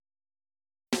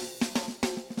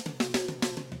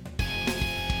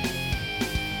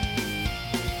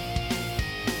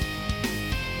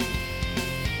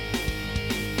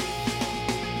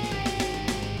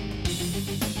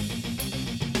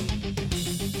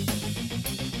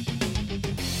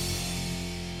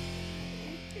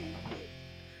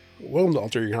Welcome to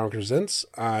Alter Your Comic Presents.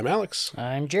 I'm Alex.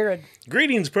 I'm Jared.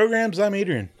 Greetings, programs. I'm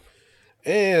Adrian.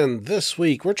 And this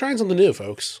week, we're trying something new,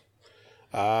 folks.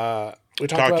 We talked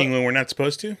Talking about, when we're not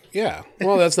supposed to? yeah,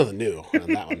 well, that's nothing new on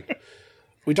that one.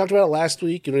 We talked about it last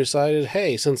week, and we decided,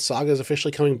 hey, since Saga is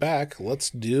officially coming back, let's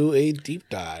do a deep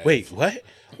dive. Wait, what?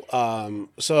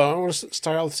 So I want to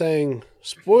start out with saying,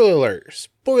 spoiler alert,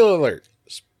 spoiler alert,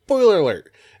 spoiler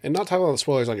alert. And not talking about the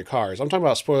spoilers on your cars. I'm talking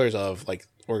about spoilers of, like,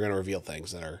 we're going to reveal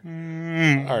things that are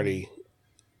already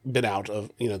been out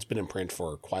of, it's been in print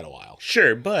for quite a while.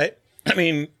 Sure, but, I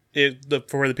mean,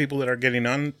 for the people that are getting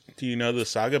on, do you know the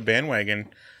Saga bandwagon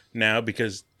now?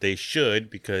 Because they should,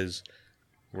 because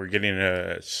we're getting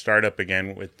a startup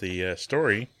again with the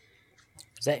story.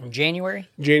 Is that in January?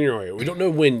 January. We don't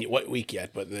know what week yet,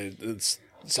 but it's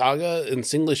Saga in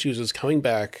single issues is coming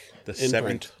back The in 7th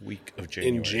print week of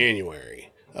January. in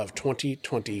January of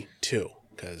 2022.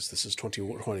 Because this is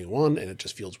 2021, and it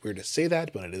just feels weird to say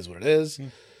that, but it is what it is.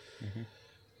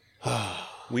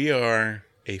 We are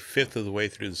a fifth of the way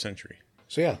through the century.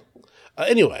 So yeah.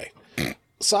 Anyway,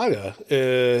 Saga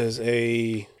is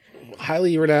a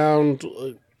highly renowned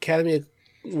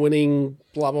Academy-winning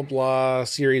blah blah blah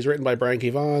series written by Brian K.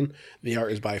 Vaughan. The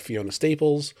art is by Fiona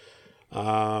Staples.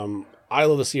 I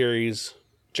love the series.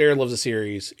 Jared loves the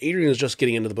series. Adrian is just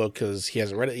getting into the book because he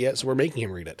hasn't read it yet, so we're making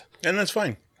him read it. And that's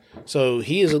fine. So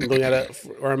he is going at it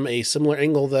from a similar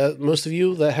angle that most of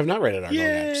you that have not read it are going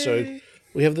at. So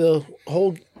we have the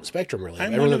whole spectrum, really.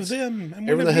 I'm one of them.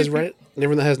 Everyone that has read it, and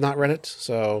everyone that has not read it.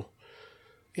 So,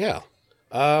 yeah.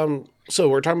 So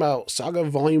we're talking about Saga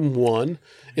Volume 1,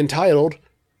 entitled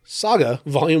Saga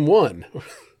Volume 1.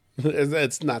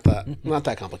 It's not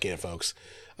that complicated, folks.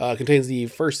 Contains the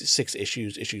first 6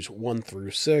 issues 1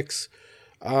 through 6.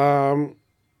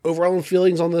 Overall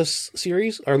feelings on this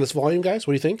series, or on this volume, guys?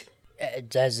 What do you think?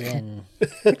 As in,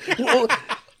 Well,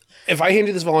 if I hand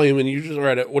you this volume and you just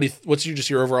read it, what's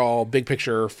your overall big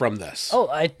picture from this?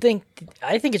 I think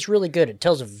it's really good. It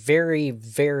tells a very,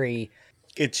 very,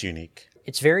 It's unique.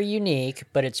 it's very unique,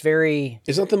 but it's very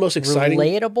It's not the most exciting.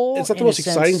 relatable. It's not the in a most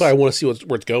exciting, sense. but I want to see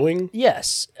where it's going.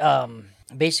 Yes.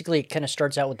 Basically, it kind of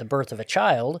starts out with the birth of a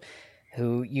child,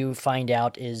 who you find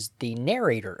out is the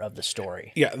narrator of the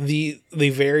story. Yeah, the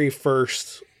very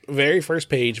first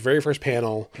page, very first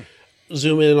panel,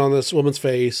 zoom in on this woman's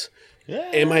face.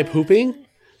 Am I pooping?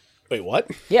 Wait, what?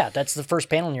 Yeah, that's the first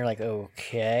panel, and you're like,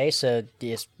 okay. So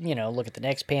just, look at the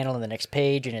next panel and the next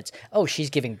page, and it's, she's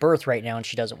giving birth right now, and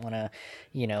she doesn't want to,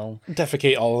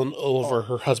 Defecate all over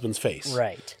her husband's face.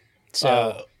 right.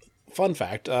 So Fun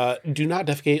fact, do not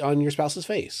defecate on your spouse's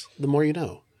face. The more you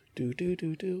know.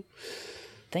 Do.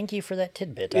 thank you for that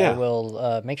tidbit. Yeah. I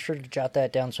will make sure to jot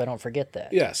that down so I don't forget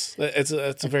that. Yes, it's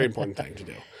a very important thing to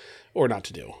do. Or not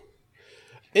to do.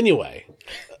 Anyway,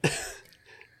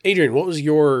 Adrian, what was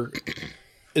your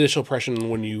initial impression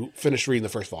when you finished reading the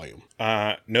first volume?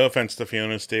 No offense to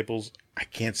Fiona Staples. I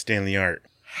can't stand the art.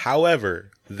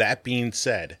 However, that being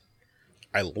said,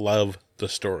 I love the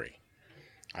story.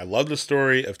 I love the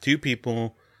story of two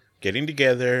people getting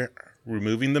together,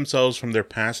 removing themselves from their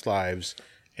past lives,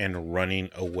 and running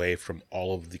away from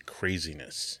all of the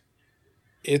craziness.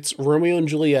 It's Romeo and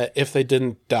Juliet if they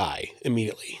didn't die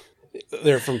immediately.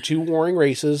 They're from two warring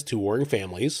races, two warring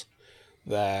families,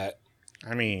 that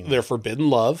I mean, they're forbidden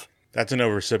love. that's an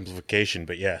oversimplification,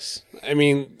 but yes. I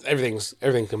mean,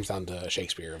 everything comes down to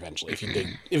Shakespeare eventually if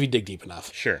you dig deep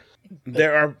enough. Sure.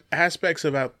 There are aspects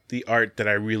about the art that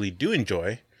I really do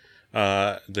enjoy.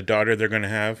 The daughter they're going to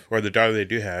have, or the daughter they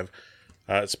do have,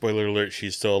 spoiler alert,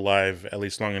 she's still alive, at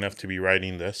least long enough to be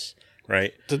writing this,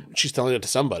 right? She's telling it to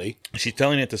somebody. She's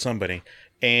telling it to somebody.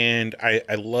 And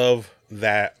I love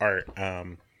that art.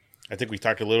 I think we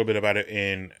talked a little bit about it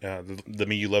in the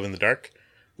Me You Love in the Dark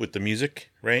with the music,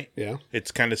 right? Yeah.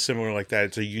 It's kind of similar like that.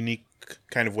 It's a unique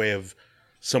kind of way of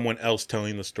someone else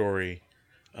telling the story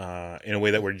in a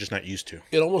way that we're just not used to.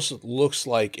 It almost looks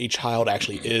like a child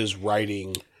actually is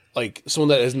writing, like someone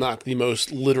that is not the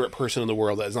most literate person in the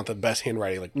world, that is not the best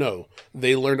handwriting. Like, no,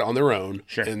 they learned it on their own,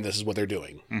 Sure. and this is what they're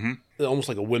doing. Mm-hmm. It's almost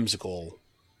like a whimsical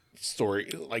story,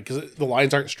 like, 'cause the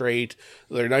lines aren't straight.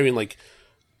 They're not even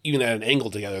at an angle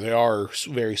together. They are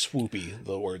very swoopy,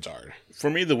 the words are. For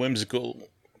me, the whimsical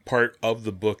part of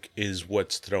the book is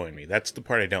what's throwing me. That's the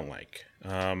part I don't like.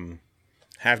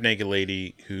 Half-naked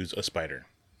lady who's a spider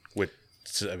with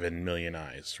 7 million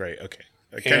eyes, right? Okay.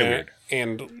 Kind of weird.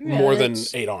 And more than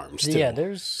it's- 8 arms, too. Yeah,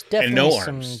 there's definitely And no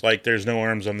some... arms. Like, there's no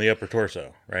arms on the upper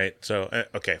torso, right? So,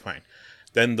 okay, fine.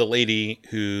 Then the lady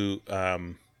who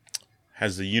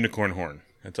has the unicorn horn.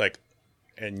 It's like,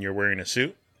 and you're wearing a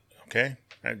suit? Okay.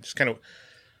 I just kind of...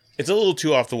 It's a little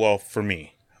too off the wall for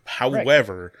me.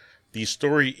 However, the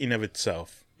story in of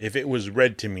itself, if it was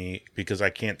read to me because I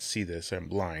can't see this, I'm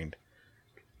blind,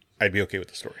 I'd be okay with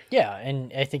the story. Yeah,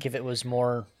 and I think if it was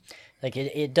more like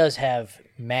it does have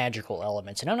magical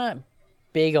elements, and I'm not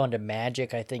big onto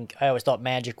magic. I always thought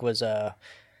magic was a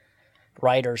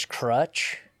writer's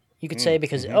crutch, you could say,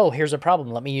 because here's a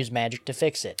problem, let me use magic to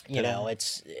fix it. You know,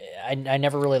 it's I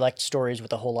never really liked stories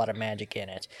with a whole lot of magic in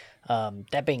it.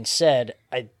 That being said,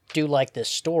 I do like this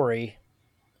story,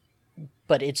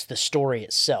 but it's the story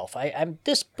itself.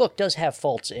 This book does have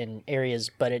faults in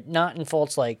areas, but not in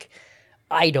faults like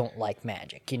I don't like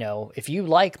magic. You know, if you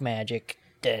like magic,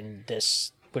 then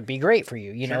this would be great for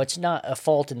you. You know, it's not a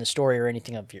fault in the story or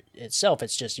anything of itself.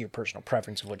 It's just your personal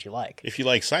preference of what you like. If you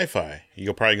like sci-fi,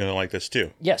 you're probably going to like this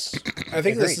too. Yes. I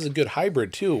think this is a good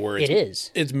hybrid too, where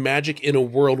it's magic in a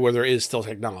world where there is still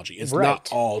technology. It's not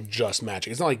all just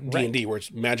magic. It's not like D&D where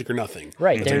it's magic or nothing.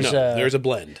 Right. It's there's a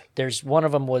blend. There's one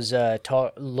of them was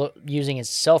using his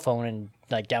cell phone and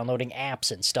like downloading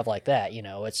apps and stuff like that. You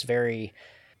know, it's very,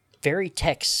 very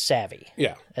tech savvy.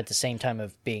 Yeah. At the same time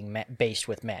of being based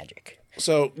with magic.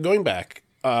 So going back,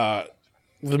 the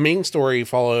main story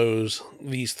follows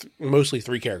these mostly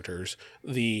three characters: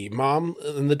 the mom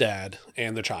and the dad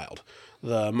and the child.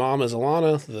 The mom is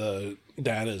Alana, the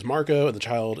dad is Marco, and the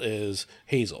child is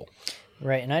Hazel.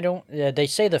 Right, and I don't. They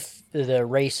say the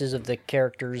races of the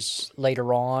characters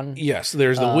later on. Yes,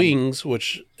 there's the Wings,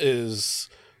 which is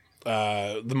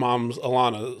the mom's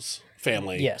Alana's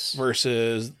family. Yes.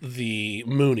 Versus the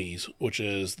Moonies, which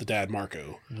is the dad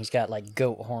Marco. He's got like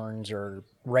goat horns or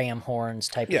ram horns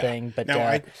type of thing. But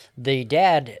Now, the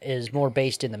dad is more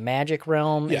based in the magic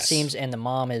realm, Yes. it seems, and the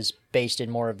mom is based in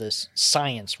more of this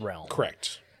science realm.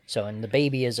 Correct. So, and the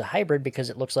baby is a hybrid because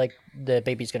it looks like the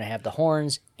baby's going to have the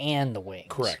horns and the wings.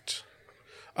 Correct.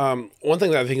 One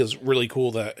thing that I think is really cool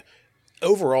that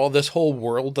overall, this whole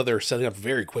world that they're setting up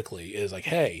very quickly is like,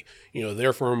 hey, you know,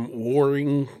 they're from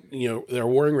warring, you know, they're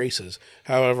warring races.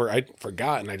 However, I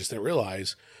forgot and I just didn't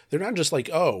realize they're not just like,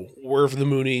 oh, we're the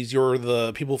Moonies, you're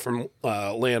the people from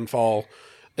Landfall.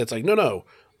 It's like, no.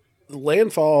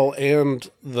 Landfall and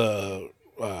the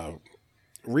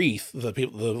Wreath, the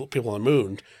people on the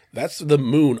moon, that's the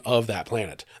moon of that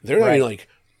planet. They're not even like,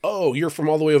 oh, you're from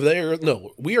all the way over there.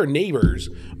 No, we are neighbors,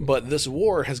 but this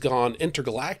war has gone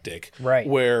intergalactic, Right.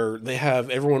 where they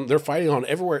have everyone, they're fighting on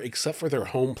everywhere except for their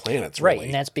home planets, Right, really.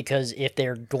 and that's because if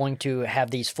they're going to have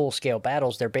these full-scale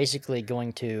battles, they're basically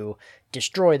going to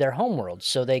destroy their homeworld.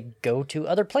 So they go to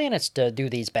other planets to do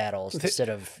these battles instead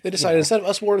of... They decided instead of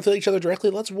us warring with each other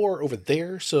directly, let's war over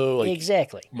there. So, like,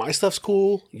 Exactly. my stuff's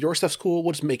cool, your stuff's cool,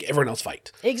 we'll just make everyone else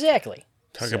fight. Exactly.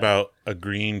 Talk about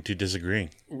agreeing to disagree.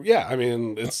 Yeah, I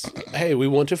mean, it's, hey, we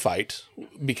want to fight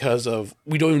because of,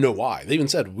 we don't even know why. They even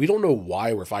said, we don't know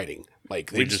why we're fighting.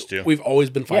 Like, We just do. We've always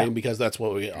been fighting Yeah. because that's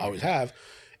what we always have.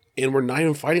 And we're not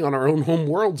even fighting on our own home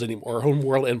worlds anymore, our home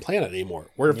world and planet anymore.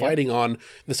 We're fighting on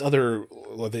this other,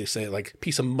 what they say, like,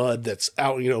 piece of mud that's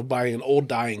out, you know, by an old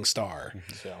dying star.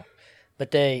 So,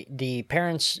 but the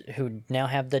parents who now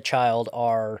have the child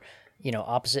are, you know,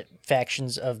 opposite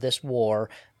factions of this war,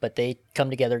 but they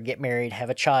come together, get married, have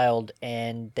a child,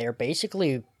 and they're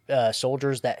basically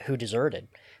soldiers who deserted.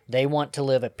 They want to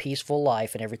live a peaceful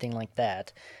life and everything like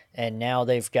that. And now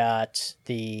they've got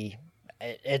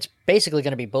it's basically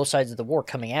going to be both sides of the war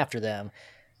coming after them.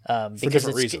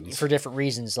 different reasons. For different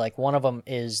reasons. Like one of them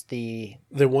is the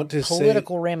They want to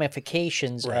political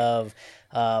ramifications of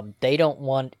they don't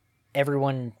want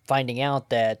everyone finding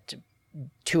out that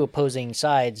two opposing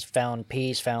sides found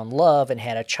peace, found love, and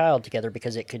had a child together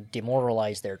because it could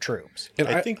demoralize their troops. And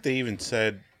I think they even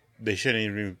said they shouldn't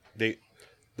even...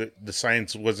 The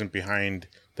science wasn't behind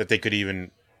that they could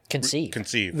even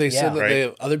Conceive. They said that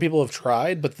right? other people have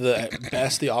tried, but at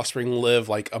best the offspring live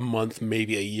like a month,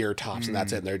 maybe a year tops, and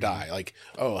that's it, and they die. Like,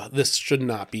 oh, this should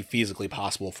not be feasibly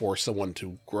possible for someone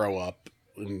to grow up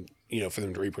and, you know, for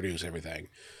them to reproduce everything.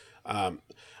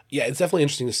 Yeah, it's definitely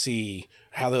interesting to see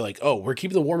how they're like, oh, we're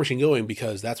keeping the war machine going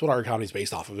because that's what our economy is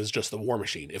based off of, is just the war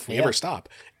machine. If we ever stop,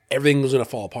 everything's going to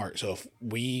fall apart. So if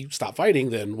we stop fighting,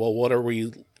 then, well, what are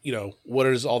we, you know, what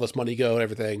does all this money go and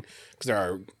everything? Because there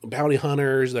are bounty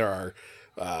hunters, there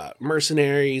are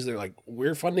mercenaries, they're like,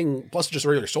 we're funding, plus just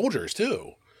regular soldiers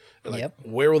too. They're like,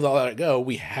 where will all that go?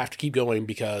 We have to keep going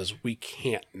because we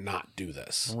can't not do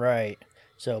this. Right.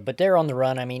 So, but they're on the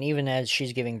run. I mean, even as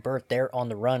she's giving birth, they're on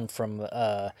the run from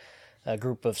a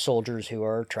group of soldiers who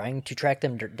are trying to track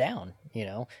them down, you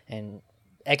know, and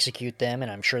execute them.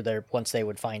 And I'm sure once they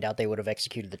would find out, they would have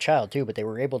executed the child too, but they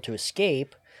were able to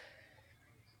escape.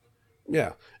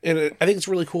 Yeah. And I think it's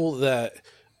really cool that,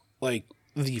 like,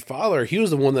 the father, he was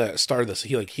the one that started this.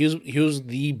 He was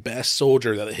the best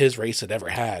soldier that his race had ever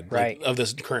had, like, Right. of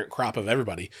this current crop of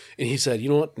everybody. And he said, "You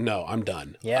know what? No, I'm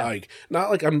done. Yeah. Like, not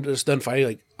like I'm just done fighting.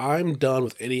 Like, I'm done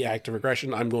with any act of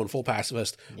aggression. I'm going full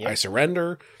pacifist. I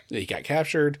surrender." He got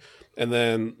captured, and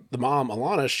then the mom,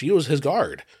 Alana, she was his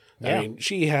guard. Yeah. I mean,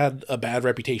 she had a bad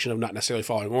reputation of not necessarily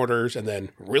following orders, and then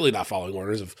really not following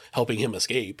orders of helping him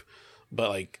escape. But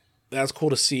like, that's cool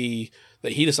to see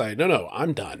that he decided, no,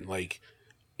 I'm done. Like,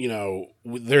 you know,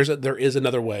 there is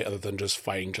another way other than just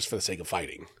fighting just for the sake of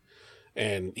fighting.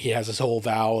 And he has this whole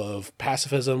vow of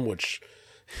pacifism, which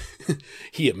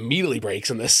he immediately breaks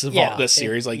in this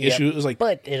series. Like, Yep. issue, it was like,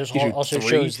 But it issue also 3.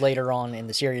 shows later on in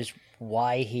the series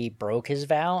why he broke his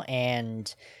vow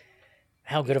and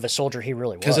how good of a soldier he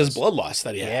really was. because his bloodlust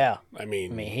that he had. Yeah. I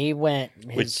mean,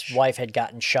 His wife had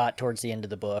gotten shot towards the end of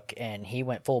the book, and he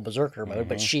went full berserker mode,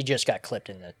 but she just got clipped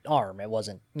in the arm. It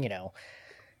wasn't,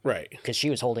 right. because she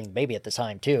was holding the baby at the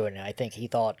time, too, and I think he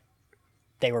thought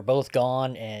they were both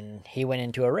gone, and he went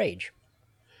into a rage.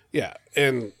 Yeah,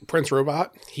 and Prince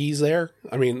Robot, he's there.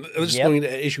 I mean, just Yep. going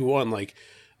to issue 1, like,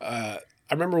 I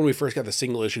remember when we first got the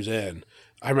single issues in,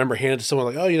 I remember handing it to someone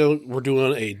like, "Oh, we're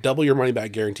doing a double your money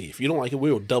back guarantee. If you don't like it,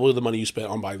 we will double the money you spent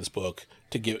on buying this book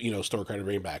to give, store credit,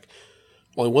 bring it back."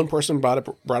 Only one person brought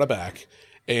it back,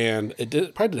 and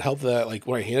it probably did help that, like,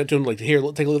 when I handed it to him, like, "Here,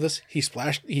 take a look at this."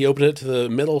 He opened it to the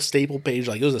middle staple page,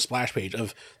 like it was a splash page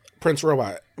of Prince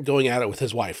Robot going at it with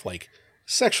his wife, like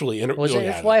sexually. Was it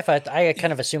his wife? I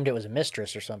kind of assumed it was a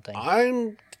mistress or something.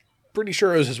 I'm pretty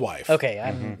sure it was his wife. Okay,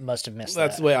 I must have missed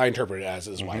That's that. the way I interpret it, as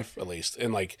his wife, at least.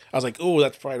 And like, I was like, "Oh,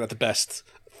 that's probably not the best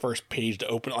first page to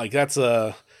open." Like, that's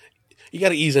you got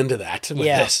to ease into that with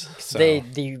this. So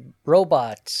the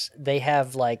robots, they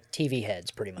have like TV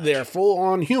heads pretty much. they're full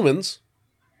on humans,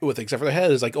 except for their head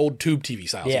is like old tube TV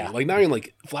styles. Yeah. Like, not even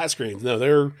like flat screens. No,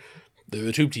 they're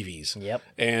the tube TVs. Yep.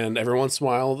 And every once in a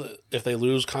while, if they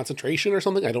lose concentration or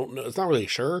something, I don't know. It's not really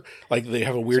sure. Like, they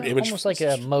have a weird image, Almost like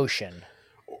a motion.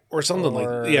 or something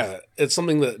or- like, yeah, it's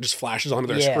something that just flashes onto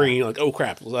their Yeah. screen. Like, "Oh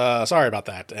crap, sorry about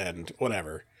that," and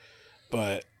whatever.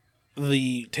 But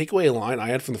the takeaway line I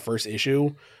had from the first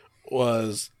issue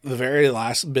was the very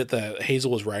last bit that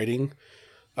Hazel was writing.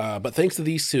 But thanks to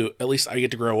these two, at least I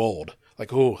get to grow old.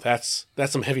 Like, oh, that's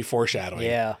some heavy foreshadowing.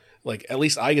 Yeah. Like, at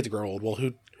least I get to grow old. Well,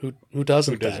 who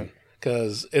doesn't then?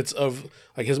 Because it's of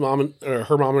like his mom or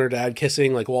her mom and her dad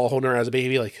kissing, like, while holding her as a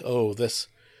baby. Like, oh,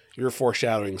 you're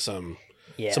foreshadowing some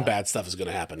bad stuff is going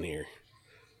to happen here.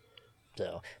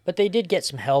 So, but they did get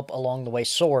some help along the way,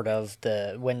 sort of.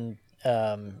 When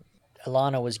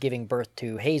Alana was giving birth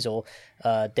to Hazel,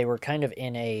 they were kind of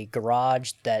in a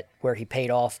garage where he paid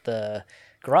off the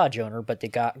garage owner, but the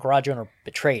garage owner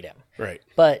betrayed him. Right.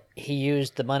 But he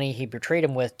used the money he betrayed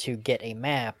him with to get a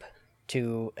map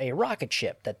to a rocket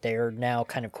ship that they're now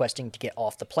kind of questing to get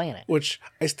off the planet. Which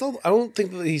I don't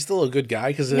think that he's still a good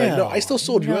guy, because I still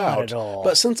sold you not out. at all.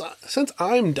 But since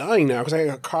I'm dying now because I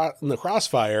got caught in the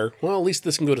crossfire, well, at least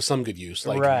this can go to some good use.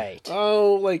 Like, Right.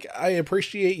 Oh, like, I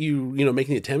appreciate you,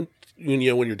 making the attempt, when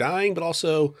you're dying, but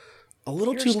also a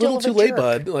little You're too still little a too late, jerk.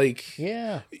 bud. Like,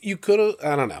 Yeah. you could have.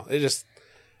 I don't know. It just.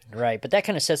 Right, but that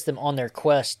kind of sets them on their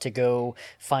quest to go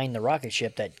find the rocket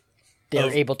ship that they're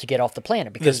able to get off the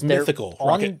planet, because This they're mythical on,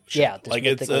 rocket ship. Yeah, this Like,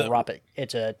 it's mythical a rocket.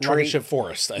 It's a Rocket trade. Ship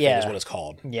Forest, I think Yeah. is what it's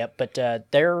called. Yep, but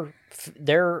their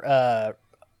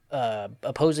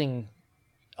opposing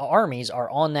armies are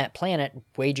on that planet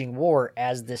waging war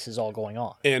as this is all going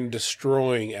on. And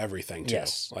destroying everything, too.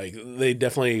 Yes. Like, they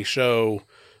definitely show,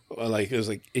 like, it was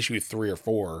like issue 3 or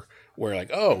 4, where,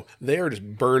 like, oh, they're just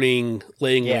burning,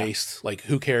 laying Yeah. waste. Like,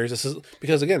 who cares? This is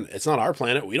because, again, it's not our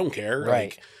planet. We don't care.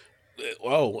 Right. Like,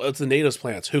 oh, it's the natives'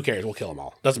 planets. Who cares? We'll kill them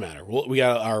all. Doesn't matter. We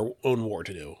got our own war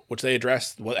to do, which they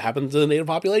addressed what happens to the native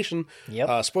population.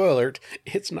 Yep. Spoiler alert,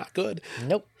 it's not good.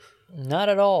 Nope, not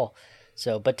at all.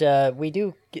 So, but we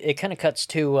do. It kind of cuts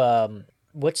to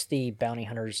what's the bounty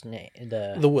hunter's name?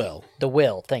 The will. The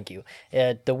Will, thank you.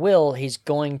 The Will, he's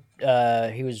going,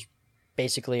 he was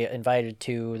basically invited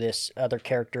to this other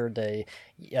character, the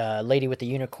lady with the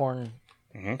unicorn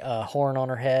horn on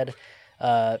her head,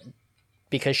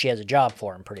 because she has a job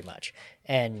for him, pretty much.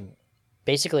 And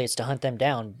basically it's to hunt them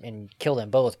down and kill them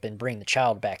both, and bring the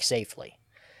child back safely.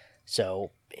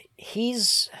 So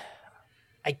he's...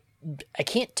 I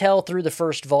can't tell through the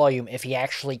first volume if he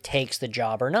actually takes the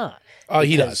job or not.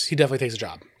 He Because- does. He definitely takes a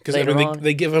job. Because Later on-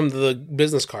 they give him the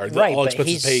business card, the Right, all but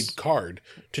expenses he's- paid card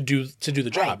to do the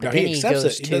job. Right, but now then he he accepts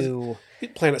goes it. He does to-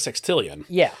 Planet Sextillion.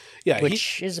 Yeah. Yeah,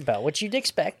 Which is about what you'd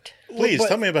expect. Please but-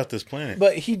 tell me about this planet.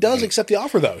 But he does accept the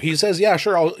offer, though. He says, "Yeah,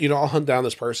 sure, I'll hunt down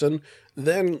this person."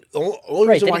 Then the only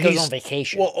Right, reason then why he goes he's on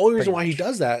vacation, Well, only reason pretty why he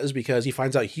does that is because he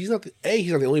finds out he's not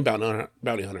he's not the only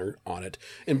bounty hunter on it,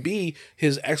 and B,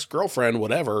 his ex-girlfriend,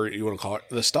 whatever you want to call it,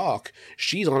 the stalk,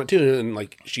 she's on it too, and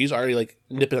like she's already like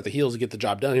nipping at the heels to get the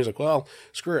job done. He's like, "Well,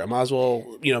 screw it, I might as well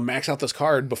max out this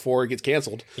card before it gets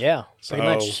canceled." Yeah, pretty So-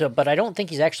 much. So, but I don't think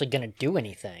he's actually going to do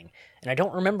anything, and I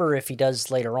don't remember if he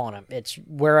does later on. It's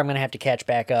where I'm going to have to catch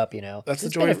back up. That's the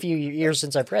It's joy been a of- few years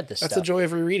since I've read this That's stuff. the joy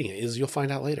of rereading it, is you'll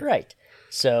find out later. Right.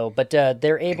 So, but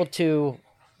they're able to.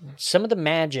 Some of the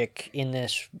magic in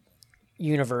this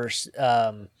universe,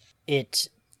 it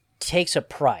takes a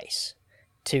price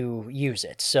to use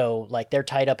it. So, like they're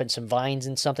tied up in some vines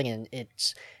and something, and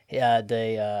it's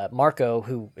the Marco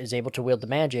who is able to wield the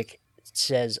magic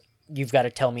says, "You've got to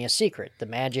tell me a secret. The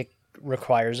magic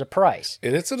requires a price."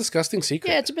 And it's a disgusting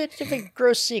secret. Yeah, it's a bit of a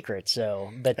gross secret.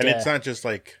 So, but and it's not just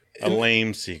like a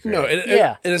lame secret. No,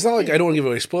 Yeah. and it's not like I don't want to give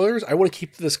away spoilers. I want to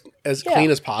keep this as Yeah. clean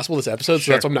as possible, this episode,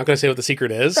 so that's why I'm not going to say what the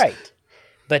secret is. right.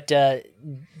 But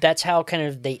that's how kind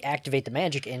of they activate the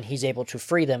magic, and he's able to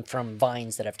free them from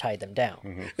vines that have tied them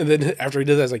down. And then after he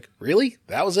did that, I was like, really?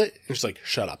 That was it? And she's like,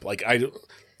 shut up. Like,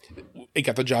 it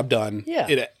got the job done. Yeah.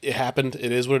 It happened.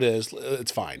 It is what it is.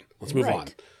 It's fine. Let's move on.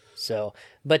 Right. So,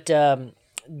 but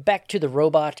back to the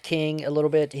Robot King a little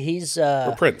bit. He's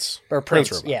Or Prince.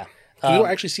 Prince, Robot. yeah. You don't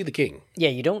actually see the king. Yeah,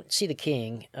 you don't see the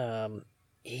king.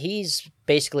 He's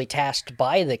basically tasked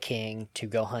by the king to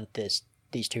go hunt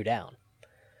these two down.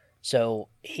 So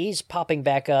he's popping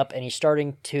back up, and he's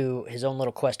starting to his own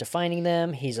little quest of finding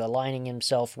them. He's aligning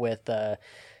himself with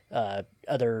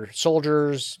other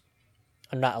soldiers.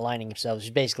 I'm not aligning himself. He's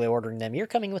basically ordering them, "You're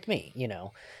coming with me,"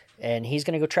 And he's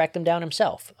going to go track them down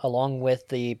himself, along with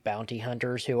the bounty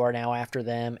hunters who are now after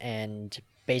them, and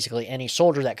basically any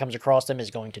soldier that comes across them is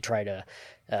going to try to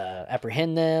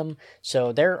apprehend them.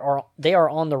 So they are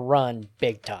on the run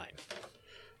big time.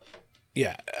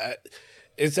 Yeah.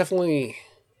 It's definitely...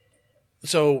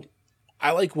 So,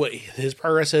 I like what his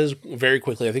progress is very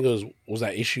quickly. I think it was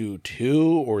that issue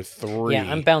 2 or 3?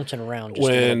 Yeah, I'm bouncing around just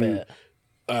a little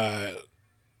bit.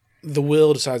 The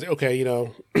Will decides, okay,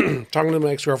 talking to my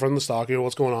ex-girlfriend, the stalk,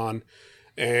 what's going on?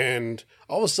 And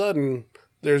all of a sudden,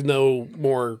 there's no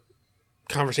more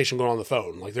conversation going on the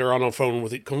phone. Like, they're on a phone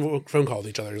phone call with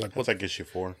each other. He's like, What's like issue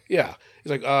 4? yeah.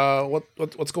 He's like,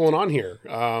 what's going on here?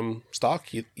 Stalk,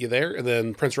 you there? And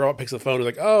then Prince Robot picks the phone. He's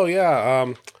like, oh,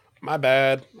 yeah, my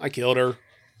bad. I killed her.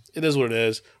 It is what it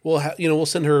is. We'll we'll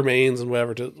send her remains and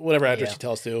whatever address Yeah. she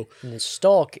tells to. And the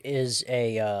Stalk is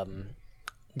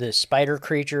the spider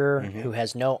creature who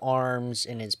has no arms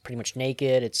and is pretty much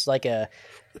naked. It's like a...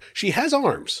 She has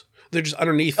arms. They're just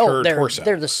underneath Oh, her they're- torso.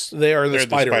 they're the They are the they're the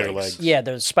spider, spider legs. legs. Yeah,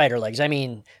 they're spider legs. I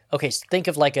mean, okay, think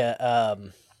of like a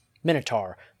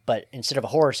minotaur, but instead of a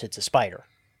horse, it's a spider.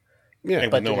 Yeah.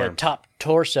 With But no the arms. top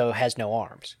torso has no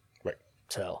arms. Right.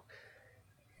 So,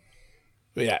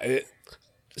 But yeah.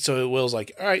 So Will's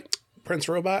like, all right, Prince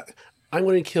Robot, I'm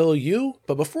going to kill you.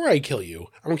 But before I kill you,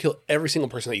 I'm going to kill every single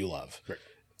person that you love. Right.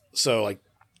 So, like,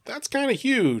 that's kind of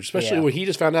huge, especially Yeah. when he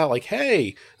just found out, like,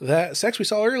 hey, that sex we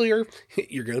saw earlier,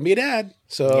 you're going to be a dad.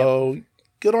 So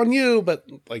good on you. But,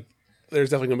 like, there's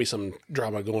definitely going to be some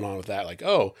drama going on with that. Like,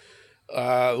 it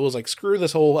was like, screw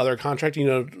this whole other contract.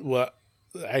 What?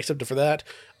 I accepted for that.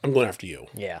 I'm going after you.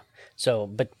 yeah. So,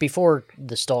 but before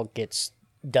the Stalk gets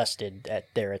dusted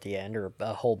at the end, or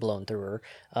a hole blown through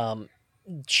her,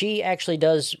 she actually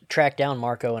does track down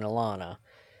Marco and Alana.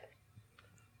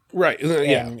 Right.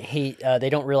 Yeah. And they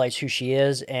don't realize who she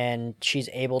is, and she's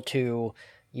able to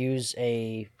use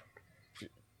a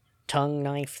tongue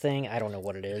knife thing. I don't know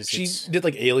what it is. She It's- did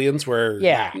like Aliens, where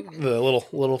Yeah. the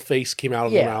little face came out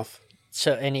of Yeah. the mouth.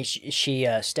 So, and she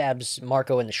stabs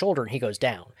Marco in the shoulder, and he goes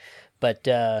down. But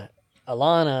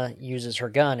Alana uses her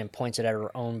gun and points it at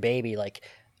her own baby, like,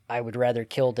 I would rather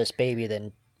kill this baby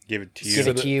than Give it to you. give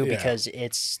it to you Yeah. because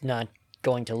it's not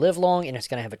going to live long and it's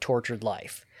going to have a tortured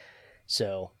life.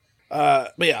 So,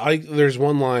 But yeah, there's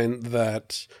one line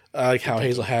that like how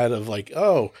Hazel had of like,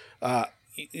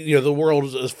 the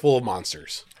world is full of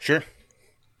monsters, Sure.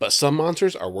 but some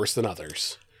monsters are worse than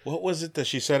others. What was it that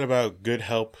she said about good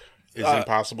help is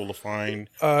impossible to find?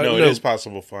 No, no. it is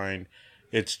possible to find.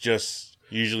 It's just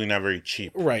usually not very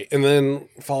cheap. Right. And then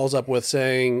follows up with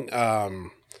saying,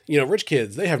 rich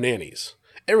kids, they have nannies.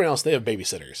 Everyone else, they have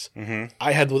babysitters. Mm-hmm.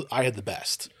 I had the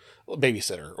best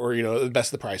babysitter, or, the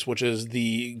best of the price, which is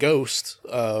the ghost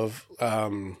of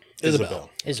Isabel,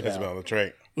 Isabel. That's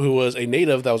right. who was a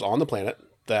native that was on the planet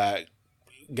that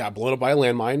got blown up by a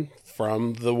landmine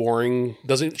from the warring.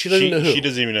 She doesn't know who. She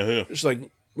doesn't even know who. She's like,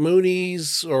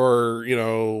 Moonies or,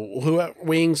 who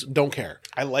Wings, don't care.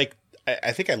 I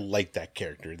think I like that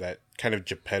character, that kind of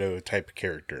Geppetto type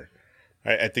character.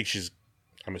 I think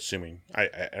I'm assuming,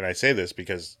 and I say this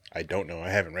because I don't know, I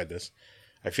haven't read this.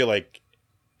 I feel like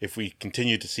if we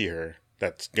continue to see her,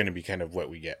 that's going to be kind of what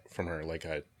we get from her, like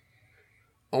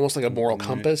almost like a moral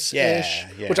compass. Yeah.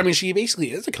 Which, I mean, she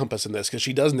basically is a compass in this because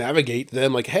she does navigate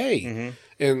them like, hey.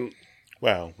 And,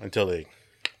 well,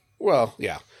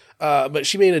 yeah. But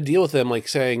she made a deal with them, like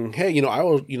saying, hey, I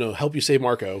will, help you save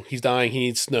Marco. He's dying. He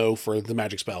needs snow for the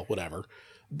magic spell, whatever.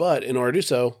 But in order to do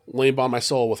so, let me bond my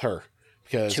soul with her.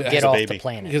 Because to get off the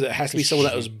planet. Because it has to be someone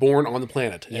that was born on the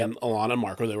planet. Yep. And Alana and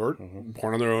Marco, they were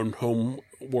born on their own home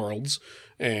worlds.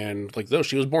 And like, no,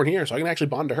 she was born here, so I can actually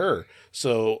bond to her.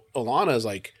 So Alana is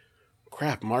like,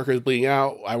 crap, Marco's bleeding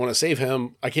out. I want to save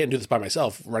him. I can't do this by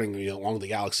myself, running along the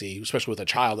galaxy, especially with a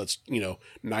child that's,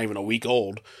 not even a week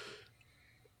old.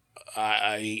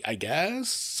 I guess.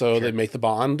 So they make the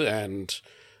bond, and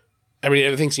I mean,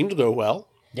 everything seemed to go well.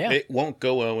 Yeah. it won't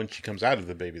go well when she comes out of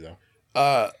the baby, though.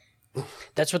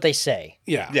 That's what they say.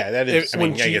 Yeah. Yeah, that is.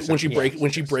 When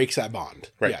she breaks that bond.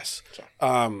 Right. Yes.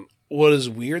 What is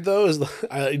weird though is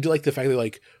I do like the fact that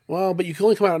like, well, but you can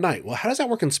only come out at night. Well, how does that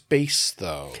work in space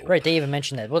though? Right. They even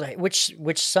mentioned that. Well, which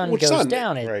sun goes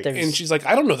down? Right. And she's like,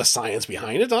 I don't know the science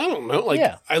behind it. I don't know.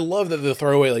 Like, I love that the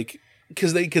throwaway, like,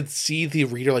 because they could see the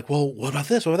reader like, well, what about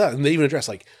this? What about that? And they even address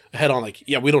like head on, like,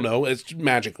 yeah, we don't know. It's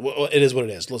magic. Well, it is what it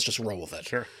is. Let's just roll with it.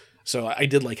 Sure. So I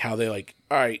did like how they like,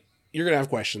 all right, you're gonna have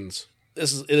questions.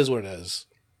 It is what it is.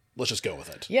 Let's just go with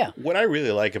it. Yeah. What I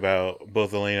really like about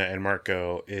both Elena and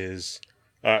Marco is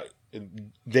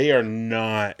they are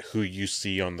not who you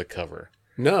see on the cover.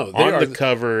 No, On the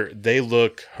cover, they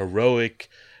look heroic,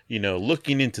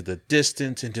 looking into the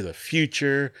distance, into the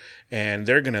future, and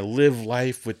they're going to live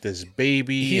life with this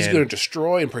baby. He's going to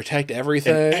destroy and protect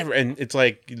everything. And it's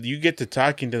like you get to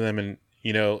talking to them, and,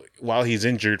 while he's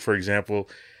injured, for example,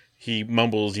 he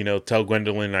mumbles, tell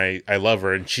Gwendolyn I love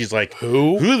her. And she's like,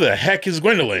 Who the heck is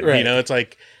Gwendolyn? Right. It's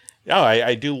like, oh,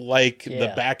 I do like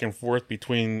the back and forth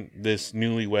between this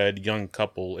newlywed young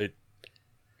couple. It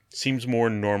seems more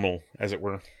normal, as it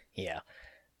were. Yeah.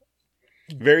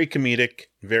 Very comedic,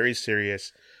 very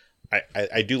serious.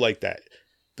 I do like that.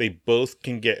 They both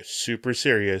can get super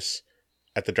serious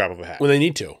at the drop of a hat. When they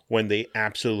need to. When they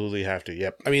absolutely have to,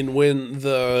 yep. I mean, when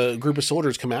the group of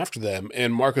soldiers come after them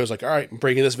and Marco's like, all right, I'm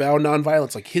breaking this vow of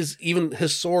nonviolence. Like his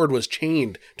sword was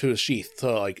chained to his sheath.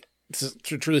 So like, this is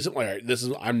truly something like,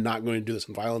 I'm not going to do this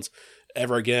in violence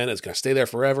ever again. It's going to stay there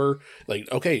forever. Like,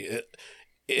 okay,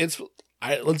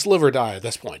 let's live or die at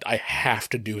this point. I have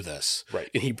to do this. Right.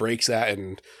 And he breaks that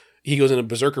and he goes into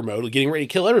berserker mode, getting ready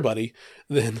to kill everybody.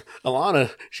 Then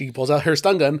Alana, she pulls out her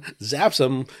stun gun, zaps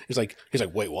him. He's like,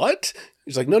 wait, what?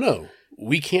 He's like, no,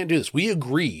 we can't do this. We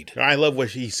agreed. I love what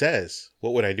he says.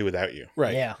 What would I do without you?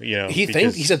 Right. Yeah. He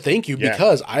said thank you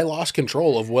because I lost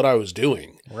control of what I was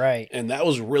doing. Right. And that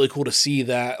was really cool to see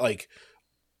that. Like,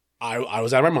 I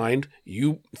was out of my mind.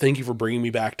 Thank you for bringing me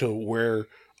back to where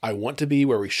I want to be,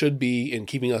 where we should be, and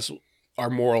keeping our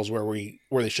morals where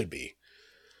they should be.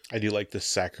 I do like the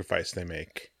sacrifice they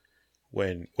make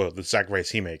the sacrifice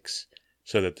he makes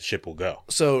so that the ship will go.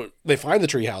 So they find the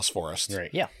treehouse forest. Right.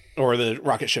 Yeah. Or the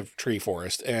rocket ship tree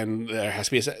forest, and there has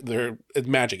to be it's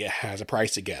magic. It has a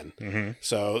price again. Mm-hmm.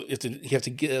 So you have to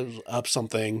give up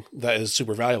something that is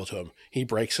super valuable to him. He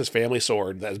breaks his family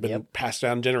sword that has been passed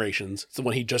down generations. It's the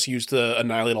one he just used to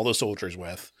annihilate all those soldiers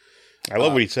with. I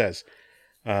love what he says.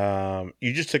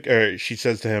 She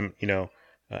says to him,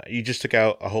 you just took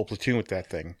out a whole platoon with that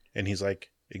thing. And he's like,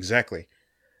 exactly.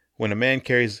 When a man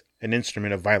carries an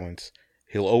instrument of violence,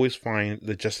 he'll always find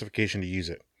the justification to use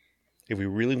it. If we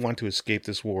really want to escape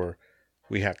this war,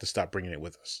 we have to stop bringing it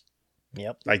with us.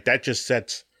 Yep. Like, that just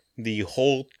sets the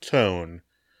whole tone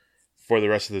for the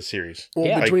rest of the series.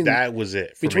 Well, like, that was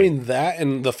it for between me. that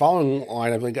and the following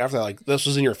line, I think after that, like, this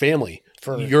was in your family.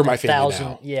 You're my family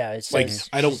now. Yeah, it's like,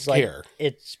 I don't care. Like,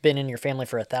 it's been in your family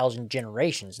for 1,000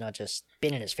 generations, not just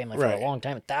been in his family for a long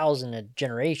time, 1,000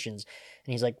 generations.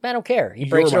 And he's like, I don't care. He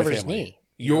breaks over his knee.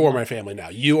 You're my family now.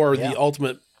 You are the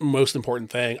ultimate, most important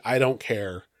thing. I don't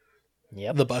care.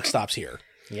 Yep. The buck stops here.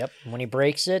 Yep. When he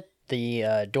breaks it,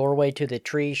 the doorway to the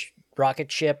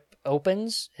rocket ship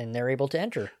opens, and they're able to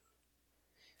enter.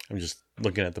 I'm just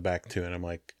looking at the back, too, and I'm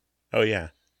like, oh, yeah.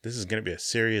 This is going to be a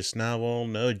serious novel.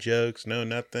 No jokes, no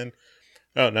nothing.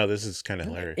 Oh, no, this is kind of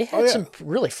hilarious. It had some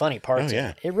really funny parts in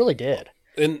it. It really did.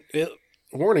 And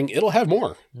warning, it'll have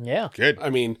more. Yeah. Good.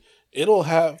 I mean, it'll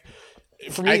have...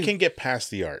 For me, I can get past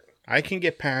the art. I can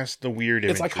get past the weird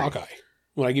imagery. It's like Hawkeye.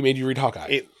 When I made you read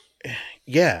Hawkeye.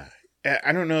 Yeah.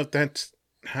 I don't know if that's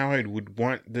how I would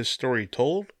want this story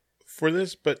told for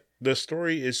this, but the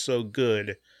story is so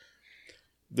good.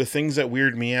 The things that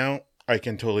weird me out, I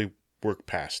can totally work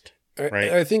past.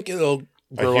 Right? I think it'll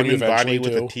A grow on you human body eventually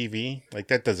with too. a TV, like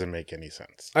that doesn't make any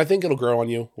sense. I think it'll grow on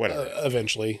you Whatever.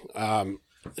 eventually.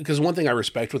 Because one thing I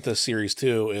respect with this series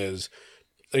too is,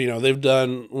 they've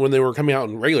done, when they were coming out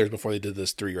in regulars before they did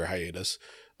this 3-year hiatus,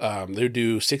 they would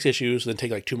do 6 issues, then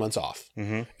take like 2 months off.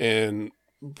 Mm-hmm. And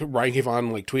Ryan K.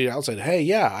 Vaughan tweeted out and said, hey,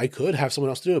 yeah, I could have someone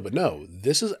else do it, but no,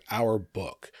 this is our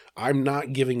book. I'm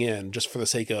not giving in just for the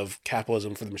sake of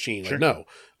capitalism for the machine. Sure. Like, no,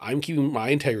 I'm keeping my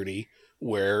integrity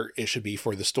where it should be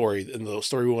for the story. And the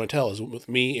story we want to tell is with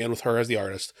me and with her as the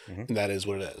artist. Mm-hmm. And that is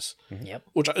what it is. Yep.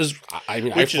 Which is, I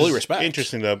Which fully is respect.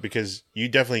 interesting though, because you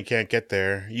definitely can't get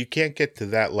there. You can't get to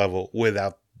that level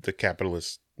without the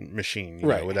capitalist machine,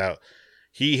 Right. without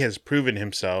he has proven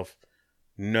himself.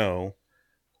 No,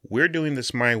 we're doing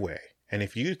this my way, and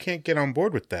if you can't get on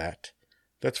board with that,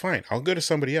 that's fine. I'll go to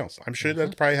somebody else. I'm sure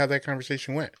that's probably how that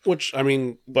conversation went. Which, I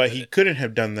mean, But he couldn't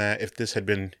have done that if this had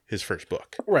been his first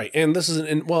book. right. And this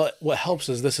is, what helps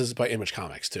is this is by Image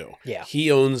Comics too. Yeah.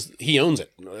 He owns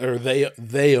it, or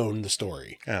they own the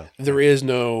story. Oh, There is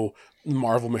no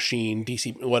Marvel machine,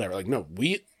 DC, whatever. Like, no,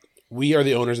 we are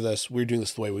the owners of this. We're doing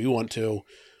this the way we want to.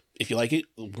 If you like it,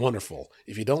 wonderful.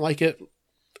 If you don't like it,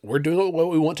 we're doing what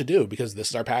we want to do because this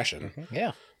is our passion.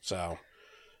 Yeah. So,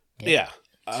 yeah.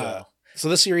 So- So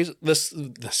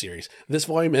this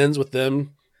volume ends with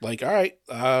them like, all right,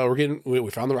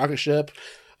 we found the rocket ship.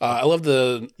 I love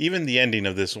even the ending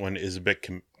of this one is a bit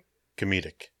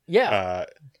comedic. Yeah.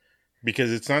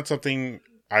 Because it's not something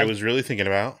I was really thinking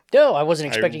about. No, I wasn't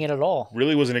expecting it at all.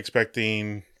 Really wasn't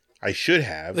expecting. I should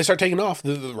have. they start taking off.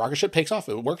 The rocket ship takes off.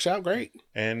 It works out great.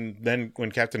 And then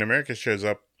when Captain America shows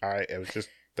up,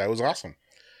 that was awesome.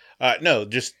 No,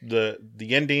 just the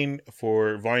ending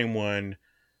for Volume 1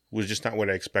 was just not what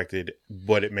I expected,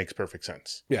 but it makes perfect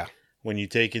sense. Yeah. When you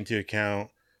take into account,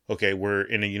 okay, we're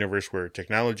in a universe where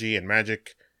technology and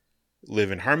magic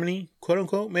live in harmony, quote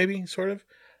unquote, maybe, sort of.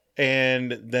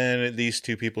 And then these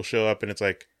two people show up and it's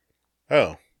like,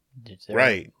 oh,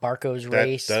 right. Barco's That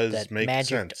race does that make magicked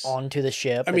sense. onto the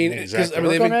ship. I mean, and exactly.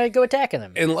 we're going to go attacking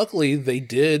them. And luckily, they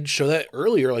did show that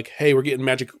earlier. Like, hey, we're getting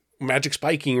magic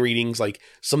spiking readings. Like,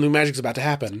 something magic's about to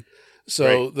happen.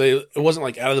 So Right. it wasn't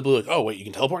like out of the blue. Like, oh wait, you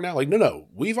can teleport now. Like, no,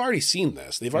 we've already seen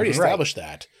this. They've already established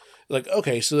that. Like,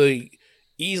 okay, so they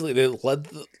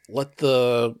let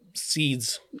the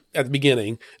seeds at the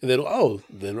beginning, and then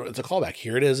it's a callback.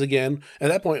 Here it is again. At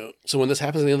that point, so when this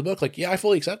happens at the end of the book, like, yeah, I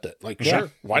fully accept it. Like, Yeah.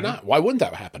 sure, why not? Why wouldn't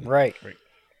that happen? Right.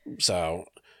 So,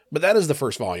 but that is the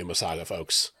first volume of Saga,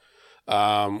 folks.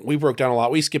 We broke down a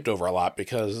lot. We skipped over a lot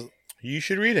because You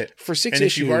should read it. for 6 And if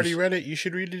issues, you've already read it, you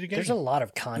should read it again. There's a lot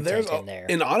of content in there.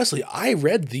 and honestly, I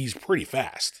read these pretty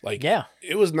fast. Like, Yeah.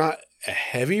 it was not a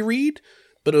heavy read,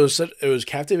 but it was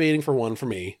captivating for one for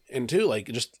me, and two, like,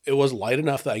 it was light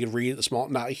enough that I could read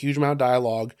not a huge amount of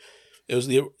dialogue. It was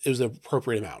the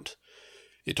appropriate amount.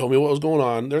 It told me what was going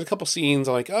on. There's a couple scenes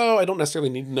I'm like, oh, I don't necessarily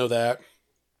need to know that,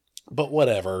 but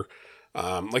whatever.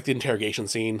 Like the interrogation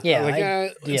scene. Yeah, I was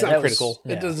like, it's not that critical.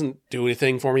 was- It doesn't do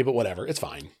anything for me, but whatever. It's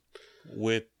fine.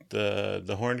 With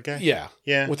the horned guy? Yeah.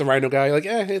 Yeah. With the rhino guy, like,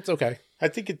 it's okay. I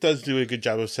think it does do a good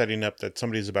job of setting up that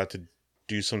somebody's about to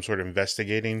do some sort of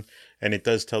investigating, and it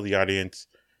does tell the audience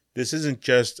this isn't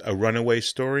just a runaway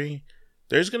story.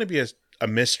 There's going to be a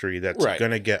mystery that's Right.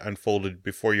 going to get unfolded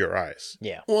before your eyes.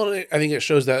 Yeah. Well, I think it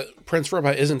shows that Prince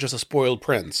Robot isn't just a spoiled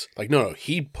prince. Like, no,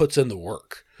 he puts in the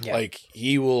work. Yeah. Like,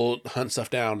 he will hunt stuff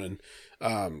down,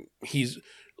 and he's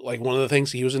like, one of the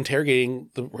things he was interrogating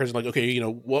the person, like, okay,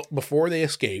 what before they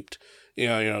escaped, you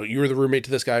were the roommate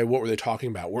to this guy. What were they talking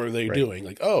about? What were they doing?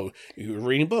 Like, oh, you were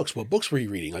reading books. What books were you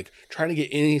reading? Like, trying to get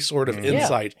any sort of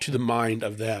insight to the mind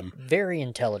of them. Very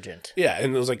intelligent. Yeah,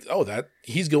 and it was like, oh, that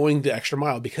he's going the extra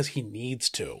mile because he needs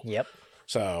to. Yep.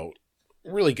 So,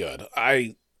 really good.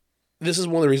 This is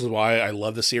one of the reasons why I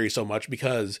love the series so much,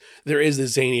 because there is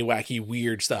this zany, wacky,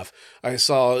 weird stuff. I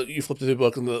saw, you flipped through the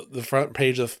book on the front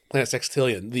page of Planet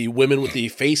Sextillion, the women with the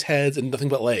face heads and nothing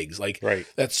but legs. Like, Right.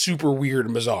 that's super weird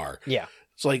and bizarre. Yeah.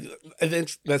 So, like, I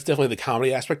think that's definitely the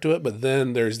comedy aspect to it, but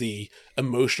then there's the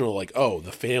emotional, like, oh,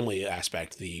 the family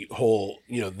aspect, the whole,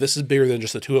 this is bigger than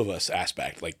just the two of us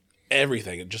aspect. Like,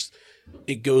 everything.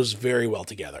 It goes very well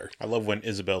together. I love when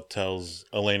Isabel tells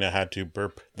Elena how to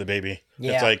burp the baby.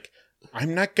 Yeah. It's like,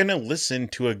 I'm not going to listen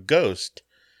to a ghost.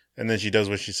 And then she does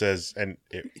what she says, and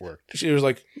it worked. She was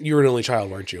like, you were an only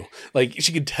child, weren't you? Like,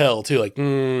 she could tell, too, like,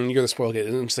 you're the spoiled kid.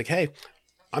 And she's like, hey,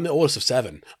 I'm the oldest of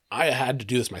 7. I had to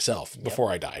do this myself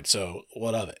before I died, so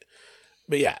what of it?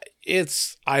 But yeah,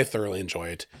 I thoroughly enjoy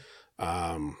it.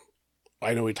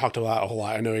 I know we talked about a whole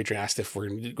lot. I know Adrian asked if we're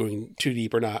going too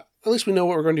deep or not. At least we know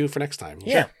what we're going to do for next time.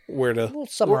 Yeah. Where to. We'll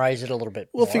summarize it a little bit.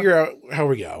 We'll more. figure out how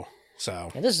we go.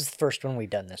 So. And this is the first one we've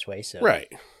done this way. So Right.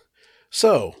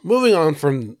 So, moving on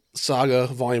from Saga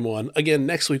Volume 1. Again,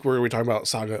 next week we're going to be talking about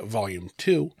Saga Volume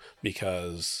 2.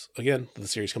 Because, again, the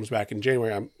series comes back in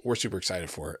January. We're super excited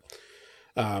for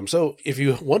it. So, if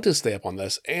you want to stay up on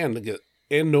this and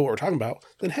know what we're talking about,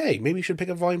 then hey, maybe you should pick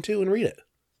up Volume 2 and read it.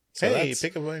 So hey,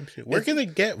 pick up Volume 2. Where can they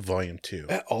get Volume 2?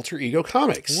 At Alter Ego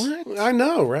Comics. What? I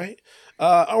know, right?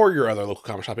 Or your other local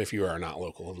comic shop if you are not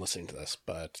local and listening to this.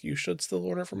 But you should still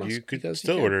order from us. You could because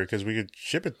still can. order because we could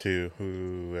ship it to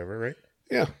whoever, right?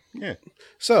 Yeah. Yeah.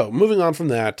 So, moving on from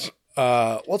that,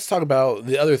 let's talk about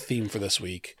the other theme for this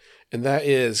week. And that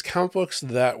is comic books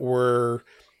that were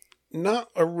not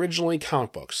originally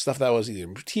comic books. Stuff that was either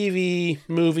TV,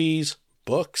 movies,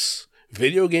 books,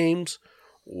 video games,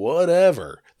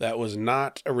 whatever. That was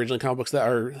not originally comic books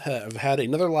that have had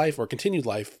another life or continued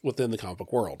life within the comic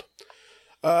book world.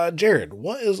 Jared,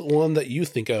 what is one that you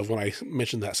think of when I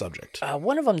mentioned that subject?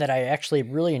 one of them that I actually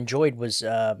really enjoyed was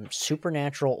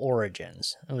Supernatural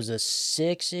Origins. It was a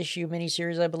 6-issue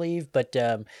miniseries, I believe, but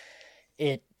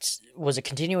it was a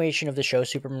continuation of the show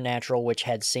Supernatural, which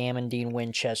had Sam and Dean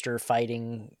Winchester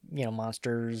fighting,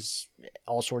 monsters,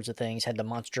 all sorts of things. Had the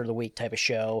Monster of the Week type of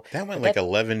show. That went like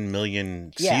 11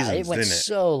 million seasons, Yeah, it went didn't it?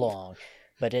 so long,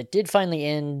 but it did finally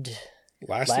end.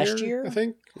 Last year? I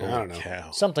think? I don't know. Cow.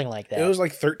 Something like that. It was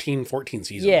like 13, 14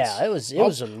 seasons. Yeah, it was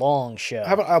a long show.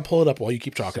 How about I'll pull it up while you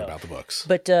keep talking about the books.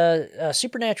 But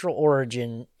Supernatural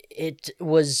Origin, it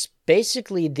was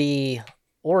basically the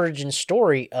origin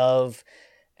story of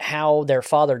how their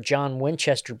father, John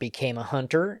Winchester, became a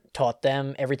hunter, taught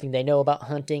them everything they know about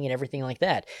hunting and everything like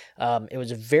that. It was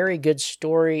a very good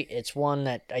story. It's one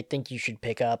that I think you should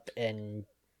pick up, and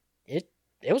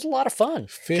it was a lot of fun.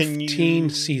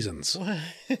 15 seasons.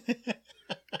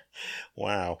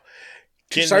 Wow.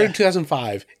 Started in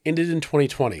 2005, ended in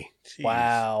 2020. Jeez,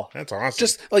 Wow. That's awesome.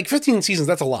 Just like 15 seasons,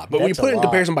 that's a lot. But when you That's put a it in lot.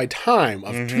 comparison by time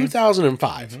of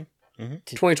 2005 to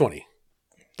 2020.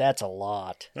 That's a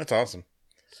lot. That's awesome.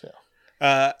 So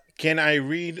Can I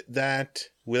read that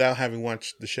without having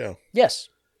watched the show? yes.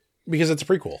 Because it's a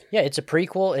prequel. Yeah, it's a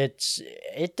prequel.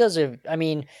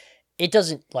 It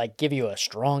doesn't like give you a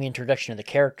strong introduction to the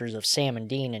characters of Sam and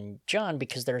Dean and John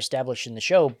because they're established in the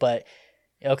show. But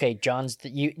okay,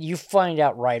 you find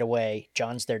out right away.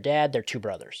 John's their dad. They're two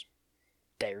brothers.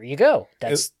 There you go. And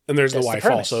there's the that's the wife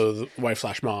premise. also, the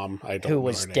wife/mom. I don't who know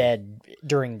was her name. dead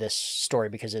during this story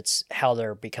because it's how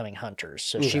they're becoming hunters.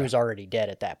 So she Okay. was already dead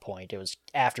at that point. It was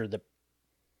after the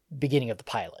beginning of the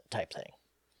pilot type thing.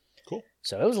 Cool.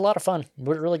 So it was a lot of fun.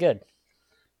 Really good.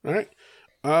 All right.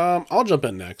 I'll jump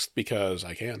in next because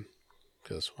I can.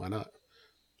 Because why not?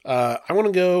 I want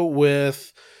to go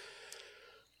with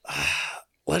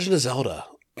Legend of Zelda.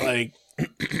 Like,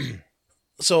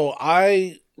 so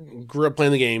I grew up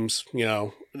playing the games,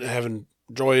 have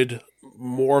enjoyed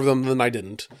more of them than I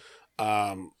didn't.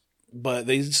 But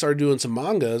they started doing some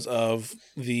mangas of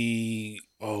which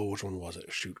one was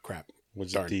it? Shoot, crap.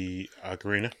 Was Darn. it the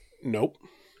Ocarina? Nope.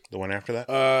 The one after that?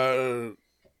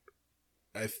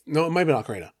 No, it might be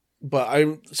Ocarina. But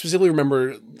I specifically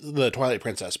remember the Twilight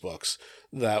Princess books.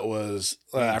 That was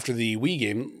after the Wii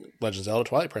game, Legend of Zelda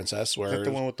Twilight Princess, Is where that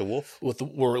the one with the wolf?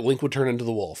 where Link would turn into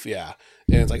the wolf. Yeah,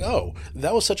 and it's like, oh,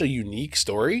 that was such a unique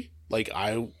story. Like,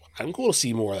 I'm cool to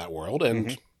see more of that world,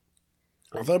 and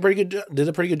I thought did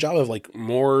a pretty good job of like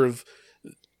more of,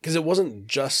 because it wasn't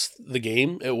just the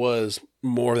game; it was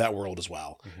more of that world as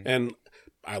well. And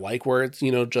I like where it's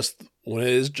just when it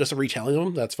is just a retelling of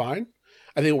them. That's fine.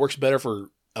 I think it works better for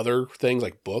other things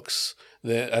like books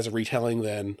as a retelling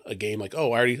than a game. Like,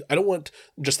 oh, I don't want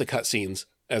just the cutscenes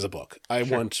as a book. I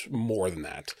want more than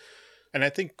that. And I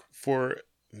think for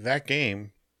that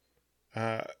game,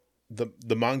 the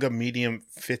manga medium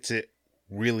fits it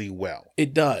really well.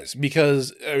 It does,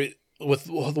 because with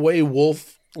the way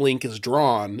Wolf Link is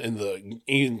drawn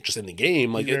even just in the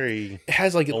game, like Very it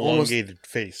has like an almost, elongated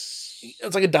face.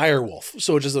 it's like a dire wolf.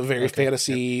 So it's just a very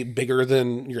fantasy, bigger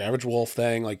than your average wolf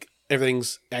thing. Like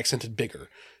everything's accented bigger,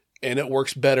 and it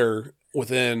works better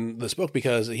within this book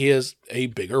because he is a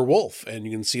bigger wolf, and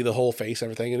you can see the whole face,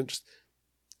 everything, and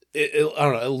I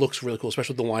don't know, it looks really cool,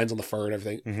 especially with the lines on the fur and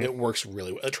everything. It works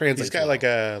really well. It translates. He's got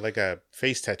well. like a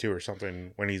face tattoo or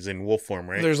something when he's in wolf form,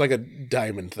 right? There's like a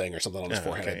diamond thing or something on his Oh,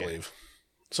 forehead, okay, I yeah. believe.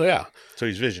 So yeah. So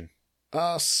he's Vision.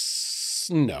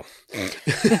 No.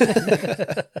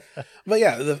 But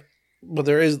yeah, But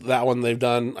there is that one they've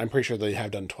done. I'm pretty sure they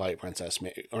have done Twilight Princess,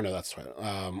 or no, that's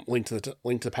Twilight. Link to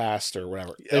the Past or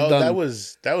whatever. They've done, that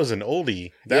was an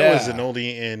oldie. That was an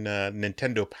oldie in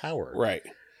Nintendo Power. right.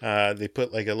 They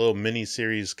put like a little mini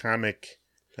series comic,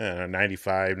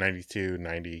 95, 92,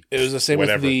 90. It was the same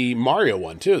whatever. with the Mario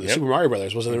one too. The Yep. Super Mario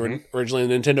Brothers wasn't originally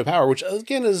the Nintendo Power, which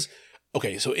again is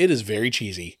okay. So it is very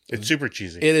cheesy. It's super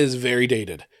cheesy. It is very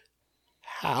dated.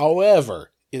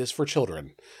 However, it is for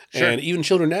children, Sure. and even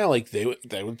children now, like they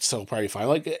would still probably find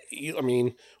like I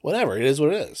mean, whatever. It is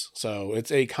what it is. So it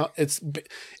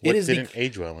What is didn't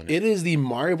age well in it? it is the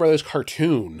Mario Brothers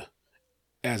cartoon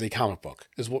as a comic book.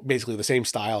 Is basically the same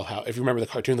style. How if you remember the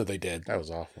cartoon that they did, That was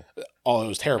awful. it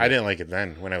was terrible. I didn't like it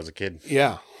then when I was a kid.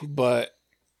 Yeah, but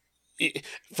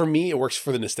for me, it works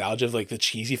for the nostalgia of like the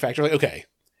cheesy factor. Like, okay,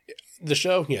 the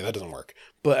show, yeah, that doesn't work.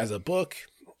 But as a book,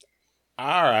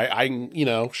 all right,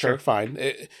 sure, fine.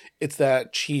 It's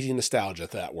that cheesy nostalgia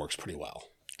that works pretty well.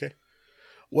 Okay.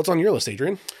 What's on your list,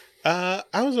 Adrian? I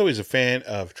was always a fan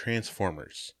of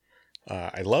Transformers.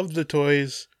 I loved the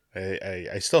toys.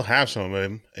 I still have some of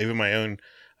them. Even my own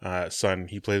son,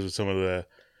 he plays with some of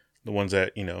the ones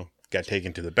that, got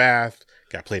taken to the bath,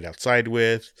 got played outside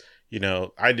with.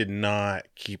 I did not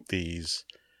keep these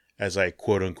as I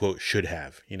quote unquote should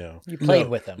have, You played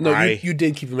with them. No, you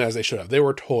did keep them as they should have. They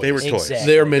were toys. They were toys. Exactly.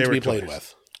 They're meant They to were be played toys.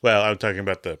 with. Well, I'm talking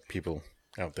about the people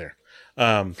out there.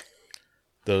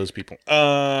 Those people.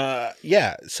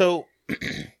 Yeah. So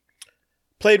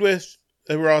played with,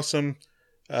 they were awesome.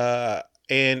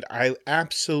 And I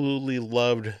absolutely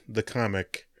loved the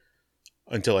comic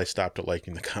until I stopped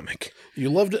liking the comic. You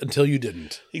loved it until you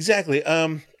didn't. Exactly.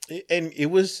 And it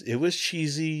was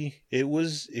cheesy. It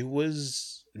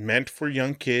was meant for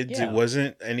young kids. Yeah. It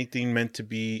wasn't anything meant to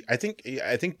be. I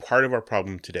think part of our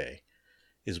problem today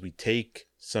is we take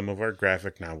some of our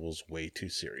graphic novels way too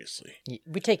seriously.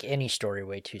 We take any story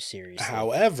way too seriously.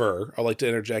 However, I'd like to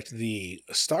interject the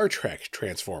Star Trek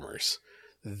Transformers.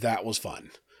 That was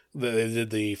fun. They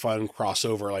did the fun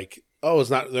crossover, like,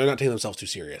 they're not taking themselves too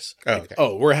serious. Oh, Like,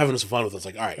 okay. we're having some fun with it. It's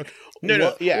like, all right.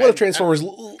 No, yeah. What if Transformers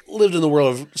lived in the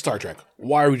world of Star Trek?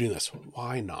 Why are we doing this?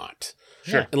 Why not?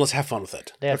 Sure. And let's have fun with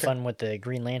it. They had fun with the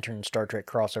Green Lantern Star Trek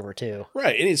crossover too.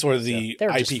 Right. Any sort of the they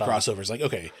were just IP fun. crossovers. Like,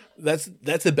 okay, that's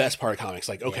the best part of comics.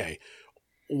 Like, okay,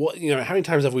 what how many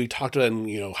times have we talked about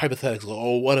hypotheticals?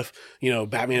 Oh, what if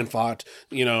Batman fought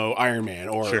Iron Man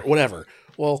or Sure. whatever?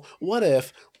 Well, what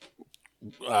if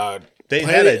They Planet-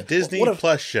 had a Disney what if-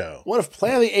 Plus show. What if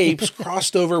Planet of the Apes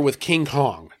crossed over with King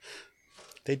Kong?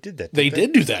 They did that. They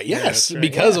didn't did do that, yes, that's right.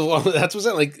 because of that's what's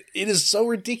that. Like, it is so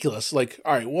ridiculous. Like,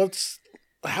 all right,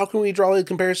 how can we draw the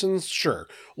comparisons? Sure.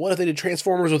 What if they did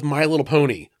Transformers with My Little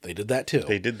Pony? They did that too.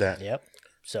 They did that. Yep.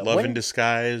 So Love when- in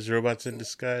disguise, robots in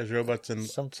disguise, robots in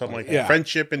something like that. Yeah.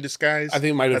 Friendship in disguise. I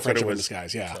think it might have That's what been it Friendship in was.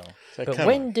 Disguise. Yeah. so- It's like, but come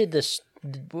when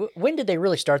on. did they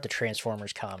really start the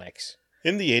Transformers comics?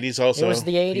 In the 80s also. It was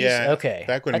the 80s? Yeah. Okay.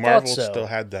 Back when I thought Marvel so. still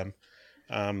had them.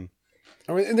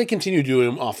 I mean, and they continue doing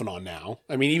them off and on now.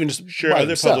 I mean, even just Sure, by other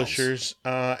themselves. publishers.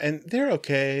 And they're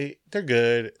okay. They're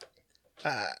good.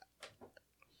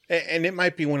 And it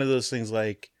might be one of those things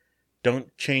like,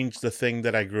 don't change the thing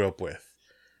that I grew up with.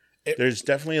 There's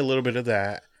definitely a little bit of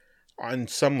that on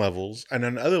some levels. And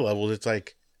on other levels, it's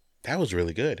like, that was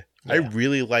really good. I Yeah.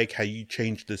 really like how you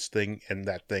changed this thing and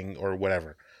that thing or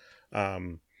whatever.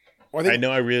 Or I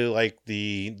know I really like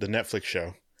the Netflix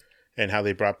show and how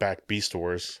they brought back Beast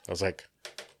Wars. I was like,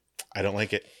 I don't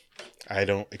like it. I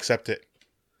don't accept it.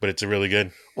 But it's really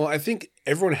good. Well, I think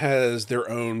everyone has their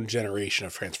own generation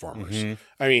of Transformers. Mhm.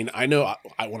 I mean, I know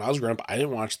when I was growing up, I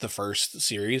didn't watch the first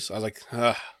series. I was like,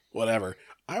 whatever.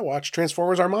 I watched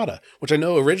Transformers Armada, which I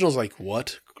know originals like,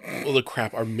 what the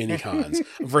crap are mini-cons?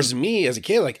 Versus me as a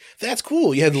kid, like, that's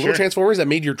cool. You had the little Sure. Transformers that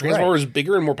made your Transformers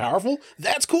bigger and more powerful.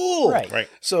 That's cool. Right. Right.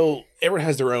 So everyone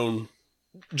has their own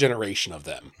generation of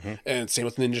them. Mm-hmm. And same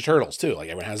with Ninja Turtles too. Like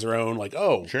everyone has their own, like,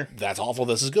 oh, Sure. that's awful,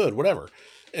 this is good, whatever.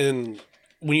 And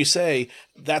when you say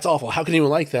that's awful, how can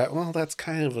anyone like that? Well, that's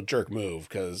kind of a jerk move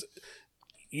because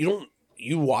you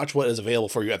watch what is available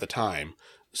for you at the time.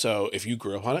 So if you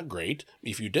grew up on it, great.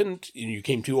 If you didn't, and you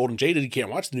came too old and jaded, you can't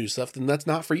watch the new stuff, then that's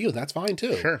not for you. That's fine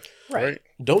too. Sure. Right.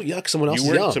 Don't yuck someone else's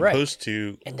You weren't yum. supposed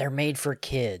to. And they're made for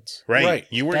kids. Right. Right.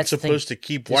 You weren't That's the thing. supposed to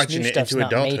keep This watching new it stuff's into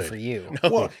not adulthood. made for you.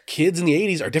 Well, kids in the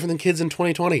 80s are different than kids in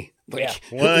 2020. Like, Yeah.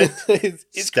 What? it's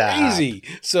Stop. crazy.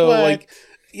 So, What? like,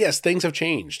 yes, things have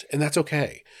changed, and that's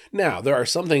okay. Now, there are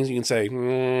some things you can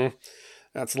say,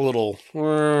 that's a little.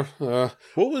 What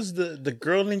was the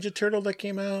girl Ninja Turtle that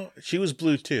came out? She was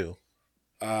blue too.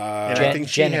 And I think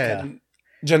she Jenica. had.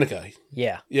 Jenica.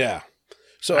 Yeah. Yeah.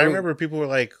 So I remember people were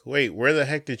like, "Wait, where the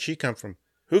heck did she come from?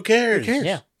 Who cares? Who cares?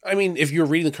 Yeah. I mean, if you're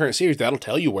reading the current series, that'll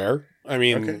tell you where. I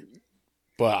mean, Okay.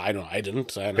 but I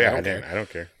didn't. I Yeah, don't care. I don't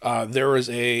care. There was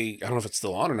I don't know if it's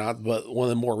still on or not, but one of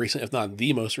the more recent, if not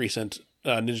the most recent,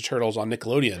 Ninja Turtles on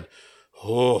Nickelodeon.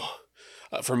 Oh,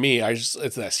 for me, it's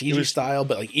that CG style,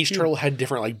 but like each turtle had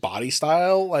different like body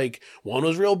style. Like one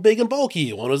was real big and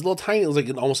bulky, one was a little tiny. It was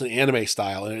like almost an anime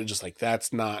style, and it was just like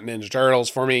that's not Ninja Turtles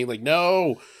for me. Like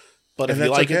no, but if And you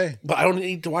that's like okay. it, but I don't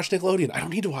need to watch Nickelodeon. I don't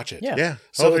need to watch it. Yeah. Yeah.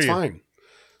 so How old it's are you? fine.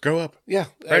 Grow up. Yeah,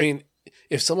 I Right. mean,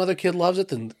 if some other kid loves it,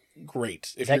 then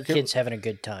great. If your That kid's having a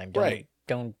good time. Don't, Right.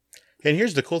 Don't. And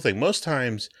here's the cool thing: most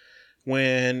times,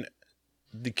 when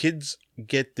the kids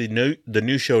get the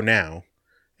new show now,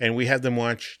 and we have them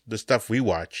watch the stuff we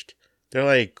watched, they're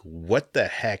like, "What the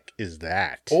heck is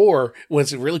that?" Or when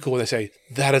it's really cool when they say,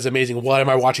 "That is amazing. Why am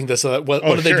I watching this? What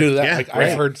did they sure. do to that?" Yeah, like right.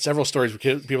 I've heard several stories where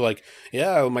people are like,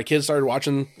 "Yeah, my kid started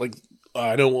watching." Like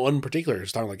I know one in particular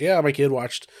is talking like, "Yeah, my kid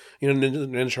watched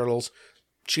Ninja Turtles.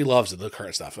 She loves the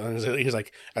current stuff." And he's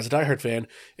like, as a diehard fan,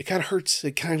 it kind of hurts.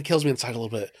 It kind of kills me inside a little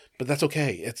bit, but that's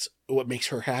okay. It's what makes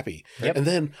her happy. Yep. And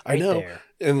then I Right know, there.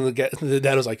 and the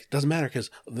dad was like, "Doesn't matter because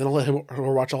then I'll let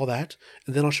her watch all that,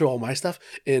 and then I'll show all my stuff,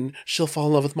 and she'll fall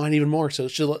in love with mine even more." So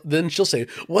she'll say,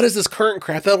 "What is this current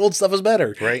crap? That old stuff is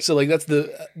better." Right. So like that's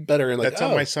the better, and like That's how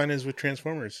my son is with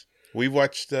Transformers. We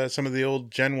watched some of the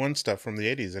old Gen 1 stuff from the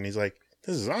 80s, and he's like,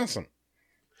 "This is awesome."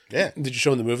 Yeah. Did you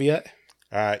show him the movie yet?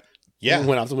 Yeah.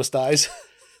 When Optimus dies.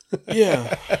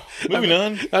 Yeah. Moving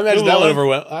on. I imagine Move that on. went over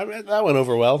well. I imagine that went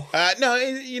over well. No,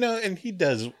 and he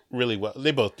does really well.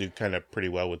 They both do kind of pretty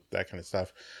well with that kind of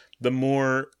stuff. The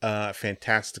more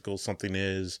fantastical something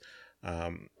is,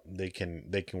 they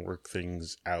can work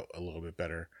things out a little bit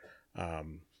better.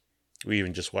 We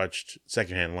even just watched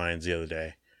Secondhand Lions the other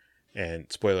day, and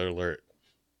spoiler alert,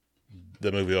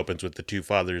 the movie opens with the two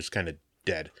fathers kind of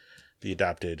dead, the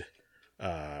adopted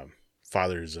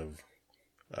fathers of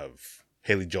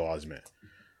Haley Joel Osment,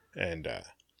 and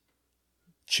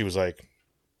she was like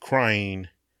crying,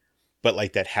 but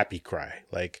like that happy cry,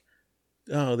 like,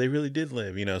 oh, they really did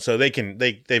live, So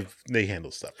they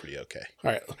handle stuff pretty okay.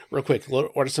 All right, real quick.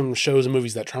 What are some shows and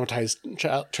movies that traumatized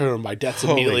children by deaths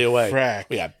Holy immediately away? frack.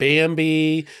 We got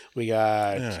Bambi. We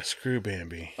got Screw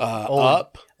Bambi.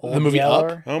 Up. The Old movie Up.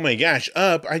 Yeller. Oh my gosh,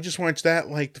 Up! I just watched that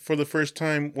like for the first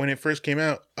time when it first came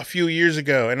out a few years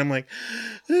ago, and I'm like,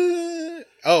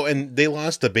 oh, and they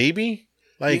lost a baby.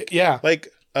 Like, Yeah. like,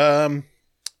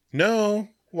 no,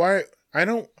 why? I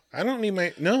don't need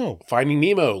my no. Finding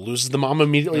Nemo loses the mom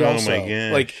immediately. Oh Also, my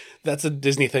gosh. like that's a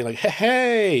Disney thing. Like,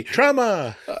 hey,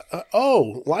 Trauma.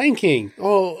 oh, Lion King.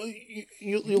 Oh,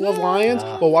 you love lions?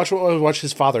 Well, watch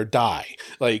his father die.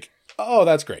 Like, oh,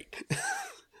 that's great.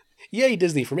 Yay,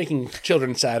 Disney, for making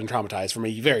children sad and traumatized from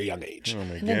a very young age. Oh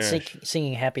my And then gosh.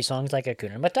 singing happy songs like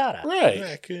Hakuna Matata. Right.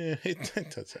 Heck, it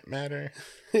doesn't matter.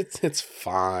 It's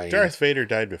fine. Darth Vader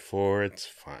died before. It's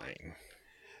fine.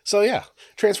 So yeah,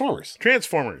 Transformers.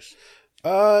 Transformers.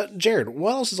 Jared,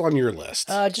 what else is on your list?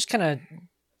 Just kind of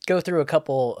go through a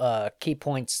couple key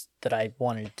points that I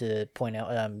wanted to point out.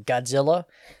 Godzilla.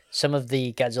 Some of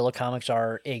the Godzilla comics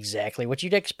are exactly what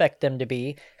you'd expect them to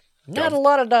be. Not a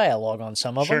lot of dialogue on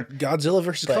some of them. Godzilla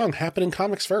versus Kong happened in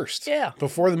comics first. Yeah.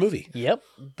 Before the movie. Yep.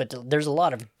 But there's a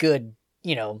lot of good,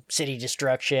 city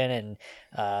destruction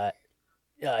and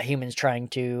humans trying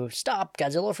to stop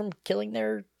Godzilla from killing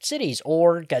their cities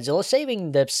or Godzilla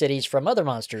saving the cities from other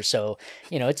monsters. So,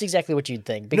 it's exactly what you'd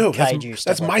think. Big No, kaiju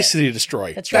stuff. that's like my that. city to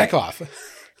destroy. That's Back right. off.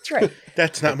 That's right.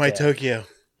 That's not my Tokyo.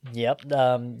 Yep.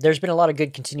 There's been a lot of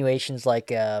good continuations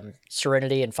like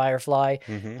Serenity and Firefly.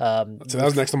 Mm-hmm. So that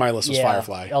was next on my list was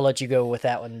Firefly. I'll let you go with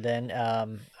that one then.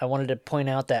 I wanted to point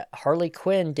out that Harley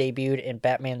Quinn debuted in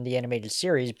Batman the Animated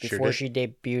Series before did. she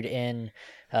debuted in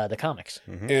the comics.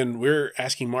 And we are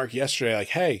asking Mark yesterday, like,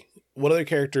 hey, what other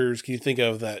characters can you think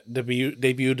of that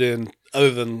debuted in other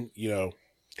than,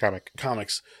 Comic.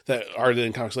 comics that are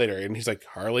in comics later? And he's like,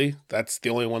 Harley? That's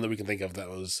the only one that we can think of that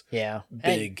was Yeah.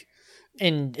 big.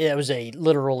 And it was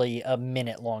literally a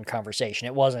minute-long conversation.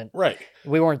 It wasn't... Right.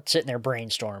 We weren't sitting there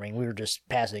brainstorming. We were just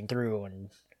passing through and...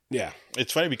 Yeah.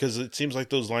 It's funny because it seems like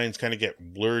those lines kind of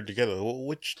get blurred together. Well,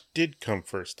 which did come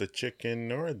first, the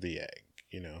chicken or the egg?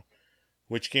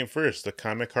 Which came first, the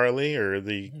comic Harley or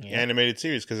the animated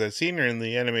series? Because I've seen her in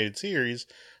the animated series,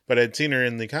 but I'd seen her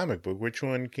in the comic book. Which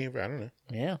one came first? I don't know.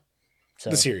 Yeah. So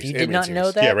The series, if you did not animated know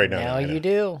series. that, Yeah, right now, now I know. you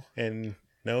do. And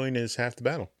knowing is half the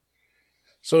battle.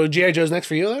 So G.I. Joe's next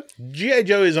for you then? G.I.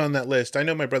 Joe is on that list. I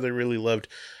know my brother really loved.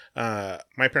 My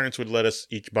parents would let us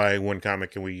each buy one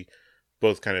comic, and we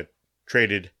both kind of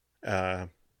traded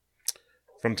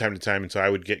from time to time. And so I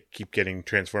would keep getting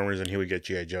Transformers, and he would get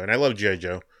G.I. Joe. And I love G.I.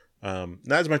 Joe.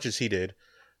 Not as much as he did.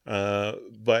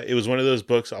 But it was one of those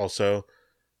books also.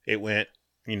 It went,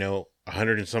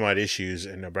 100 and some odd issues,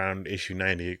 and around issue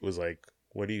 90, it was like,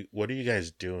 what are you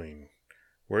guys doing?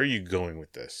 Where are you going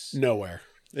with this? Nowhere.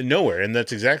 Nowhere. And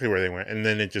that's exactly where they went. And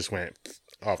then it just went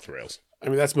off the rails. I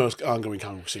mean, that's most ongoing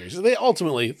comic book series.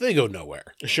 They go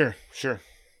nowhere. Sure.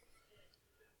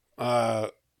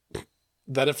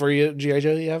 That it for you, G.I.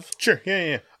 Joe, you have? Sure.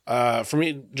 Yeah. For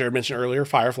me, Jared mentioned earlier,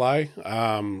 Firefly.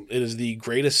 It is the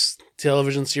greatest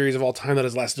television series of all time that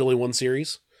has lasted only one season.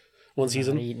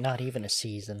 Not even a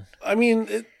season. I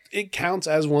mean, it counts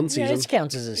as one season. Yeah, it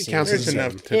counts as a season. counts as There's a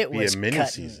enough season. to be a mini cut,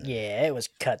 season. Yeah, it was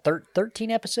cut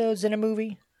 13 episodes in a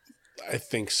movie. I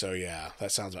think so, yeah.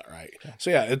 That sounds about right. So,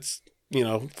 yeah, it's,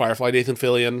 Firefly, Nathan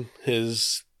Fillion,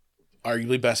 his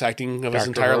arguably best acting of his Dr.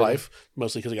 entire Horrible. life,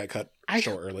 mostly because he got cut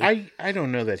short early. I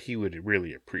don't know that he would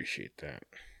really appreciate that.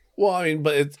 Well, I mean,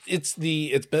 but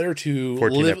it's better to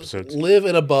 14 episodes. live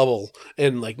in a bubble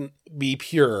and like be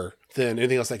pure than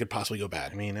anything else that could possibly go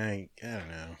bad. I mean, I don't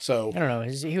know. So I don't know.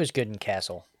 He was good in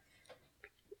Castle.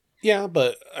 yeah,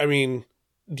 but I mean,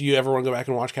 do you ever want to go back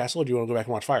and watch Castle, or do you want to go back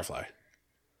and watch Firefly?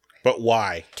 But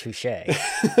why? Touche.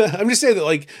 I'm just saying that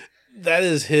like that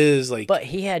is his like. But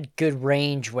he had good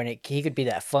range when he could be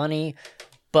that funny,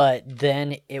 but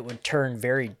then it would turn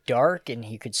very dark, and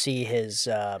he could see his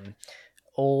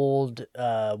old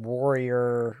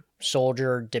warrior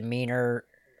soldier demeanor.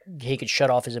 He could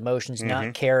shut off his emotions,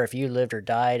 not care if you lived or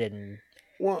died, and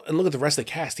Well, and look at the rest of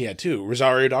the cast he had too.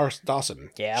 Rosario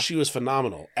Dawson. Yeah. She was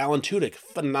phenomenal. Alan Tudyk,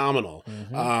 phenomenal.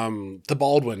 The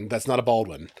Baldwin, that's not a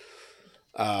Baldwin.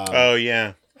 Oh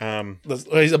yeah.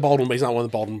 He's a Baldwin, but he's not one of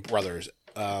the Baldwin brothers.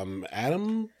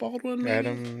 Adam Baldwin? maybe?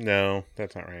 Adam, no,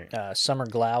 that's not right. Summer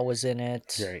Glau was in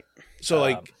it. Right. So,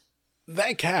 like,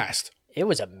 that cast, It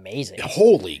was amazing.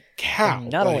 holy cow.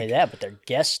 And not Like, only that, but they're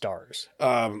guest stars.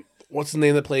 what's the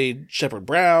name that played Shepard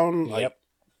Brown? Like, Yep.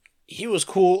 he was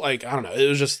cool. Like, I don't know. It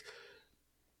was just,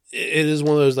 it is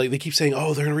one of those, like, they keep saying,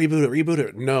 oh, they're going to reboot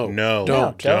it. No. No,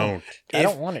 Don't. I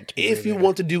don't want it to be. If you rebooted.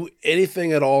 want to do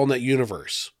anything at all in that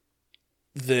universe,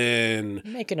 then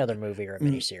Make another movie or a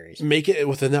miniseries. make it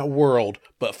within that world,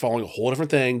 but following a whole different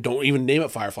thing. Don't even name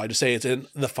it Firefly. Just say it's in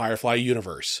the Firefly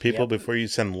universe. People, before you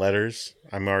send letters,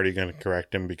 I'm already going to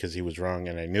correct him because he was wrong,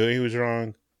 and I knew he was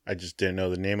wrong. I just didn't know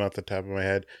the name off the top of my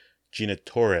head. Gina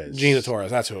Torres. Gina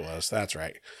Torres. That's who it was. That's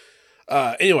right.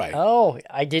 Anyway. Oh,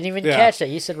 I didn't even Yeah. catch that.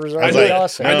 You said I Rosario know,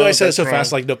 Dawson. I know I said it that's so wrong.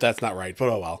 fast, like, nope, that's not right. But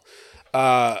oh well.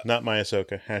 Not my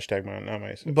Ahsoka. Hashtag not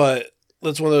my Ahsoka. But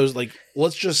that's one of those, like,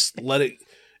 let's just let it,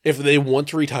 if they want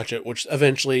to retouch it, which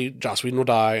eventually Joss Whedon will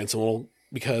die and someone will,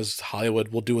 because Hollywood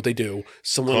will do what they do,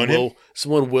 someone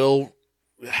will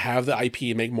have the IP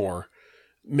and make more.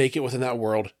 Make it within that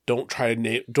world. Don't try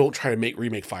to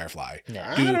remake Firefly. No.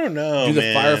 I don't know, Do the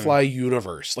man. Firefly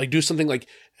universe. Like, do something like,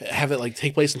 have it like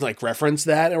take place and like reference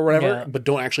that or whatever, Yeah. but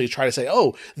don't actually try to say,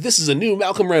 oh, this is a new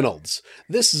Malcolm Reynolds.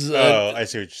 This is Oh, I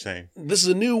see what you're saying. this is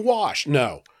a new Wash.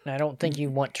 No. And I don't think you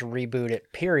want to reboot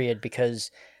it, period, because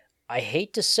I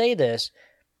hate to say this,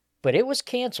 but it was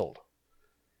canceled.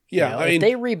 Yeah, You know, I if mean,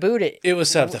 they reboot it, it was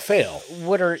set up to fail.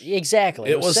 what are exactly?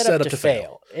 It was set up to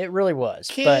fail. It really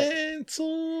was. But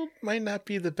Canceled might not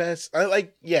be the best.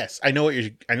 Yes, I know what you're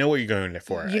going there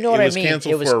for. you know what it I was mean?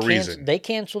 canceled It was for a canc- reason. They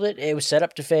canceled it. It was set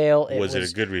up to fail. Was it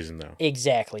a good reason though?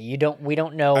 Exactly. We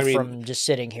don't know I mean, from just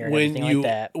sitting here and When everything you like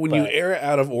that. when you but air it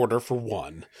out of order for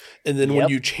one, and then when Yep.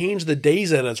 you change the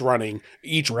days that it's running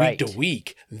each Right. week to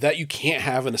week, that you can't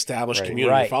have an established Right.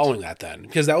 community Right. following that then,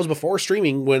 because that was before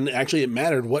streaming when actually it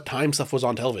mattered what time stuff was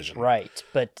on television. right,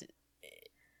 but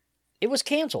it was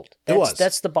canceled. It was.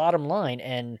 That's the bottom line.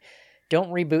 And don't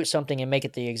reboot something and make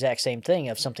it the exact same thing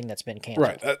of something that's been canceled.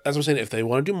 Right. That's what I'm saying. If they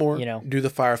want to do more, You know. do the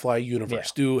Firefly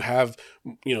universe. Do have,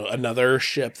 another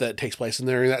ship that takes place in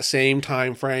there in that same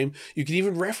time frame. You can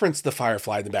even reference the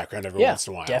Firefly in the background every Yeah, once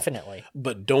in a while. definitely.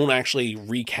 But don't actually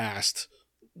recast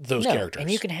those No, characters.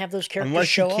 and you can have those characters Unless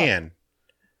show you up. can.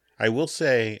 I will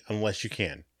say, unless you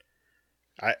can.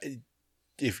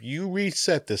 If you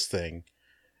reset this thing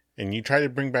and you try to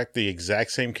bring back the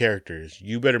exact same characters,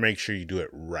 you better make sure you do it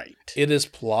right. It is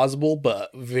plausible, but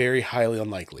very highly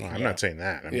unlikely. I'm not saying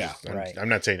that. Right. I'm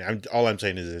not saying. All I'm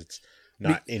saying is it's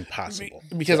not impossible.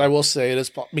 Because I will say it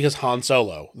is because Han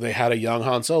Solo. They had a young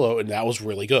Han Solo, and that was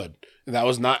really good. And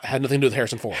that had nothing to do with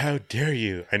Harrison Ford. How dare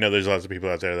you? I know there's lots of people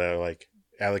out there that are like,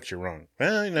 Alex, you're wrong.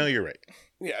 Well, no, you're right.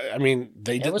 Yeah, I mean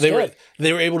they It did. was They were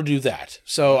good. able to do that.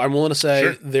 So I'm willing to say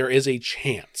Sure. there is a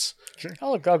chance,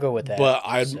 I'll go with that. but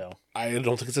I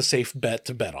don't think it's a safe bet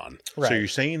to bet on. right. So you're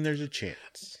saying there's a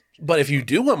chance. But if you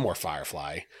do want more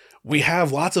Firefly, we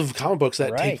have lots of comic books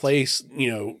that Right. take place,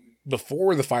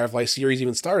 before the Firefly series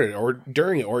even started, or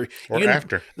during it, or even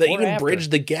after. That Or even after. bridged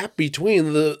the gap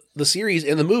between the series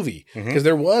and the movie, because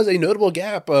there was a notable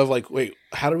gap of like, wait,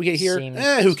 how did we get here? Seems-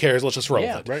 Who cares? Let's just roll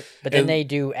Yeah. with it. Right. But then And- they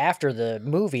do after the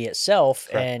movie itself,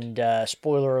 Correct. and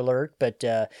spoiler alert, but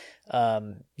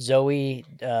Zoe,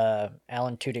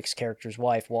 Alan Tudyk's character's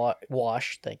wife,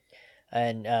 Wash,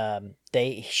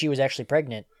 she was actually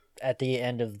pregnant at the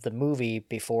end of the movie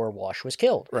before Wash was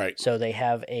killed. Right. So they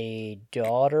have a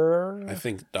daughter. I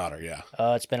think daughter, yeah.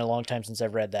 It's been a long time since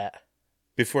I've read that.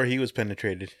 Before he was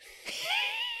penetrated.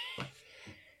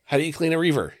 How do you clean a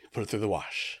reaver? Put it through the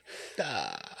wash.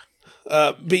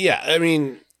 But yeah, I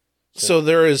mean, so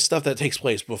there is stuff that takes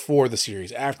place before the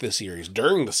series, after the series,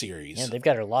 during the series. Yeah, they've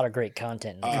got a lot of great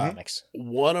content in the comics.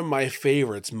 One of my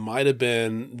favorites might have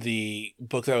been the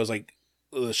book that was like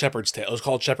the Shepherd's Tale. It was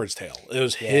called Shepherd's Tale. It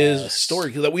was his Yes.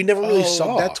 story that we never really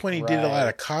saw. That's when he did a lot Right.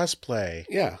 of cosplay.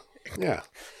 Yeah, yeah.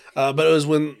 But it was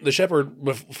when the Shepherd,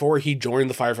 before he joined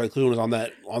the Firefly Crew and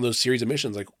was on those series of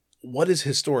missions, like, what is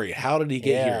his story? How did he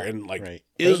get Yeah. here? And like, Right.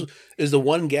 is the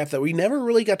one gap that we never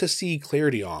really got to see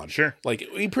clarity on. Sure. Like,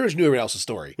 we pretty much knew everyone else's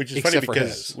story, Which is except funny for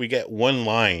because his. we get one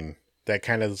line that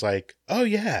kind of is like, oh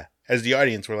yeah. As the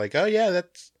audience, we're like, oh yeah,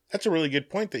 that's a really good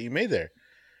point that you made there.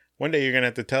 One day you're gonna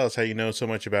have to tell us how you know so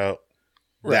much about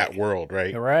that Right. world,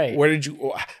 right? Right.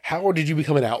 How did you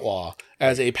become an outlaw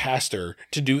as a pastor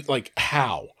to do, like,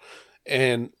 how?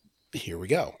 And here we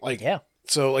go. Like, Yeah.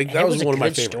 so like And that it was a one of my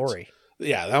good favorites. story.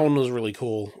 Yeah, that one was really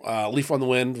cool. Leaf on the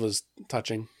Wind was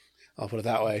touching. I'll put it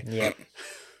that way. Yep.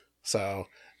 So,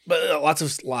 but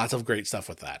lots of great stuff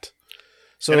with that.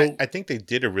 So And I think they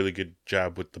did a really good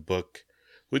job with the book.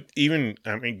 With even,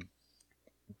 I mean,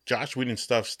 Josh Whedon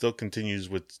stuff still continues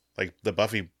with like the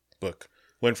Buffy book.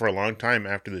 Went for a long time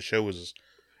after the show was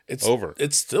it's over.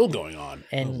 It's still going on.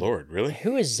 Oh And Lord, really?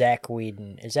 who is Zach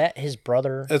Whedon? Is that his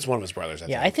brother? It's one of his brothers.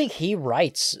 I think he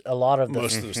writes a lot of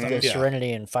Most of the the stuff, yeah.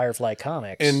 Serenity and Firefly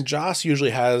comics. And Joss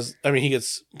usually has. I mean, he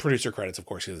gets producer credits, of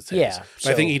course, because it's his. Yeah,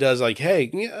 But I think so- he does like, hey,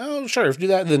 yeah, oh sure, if you do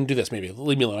that, then do this. Maybe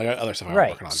leave me alone. I got other stuff I'm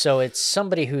right. working on. So it's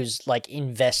somebody who's like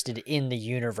invested in the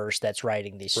universe that's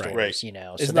writing these Right. stories, Right. you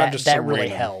know. It's So not that just that some really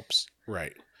random- helps.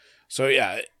 Right. So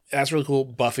yeah, that's really cool.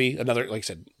 Buffy, another, like I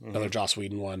said, another Joss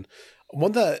Whedon one.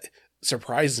 One that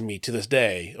surprises me to this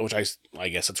day, which I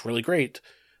guess it's really great.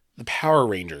 The Power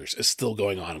Rangers is still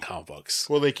going on in comic books.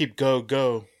 Well, they keep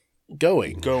going.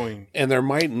 And they're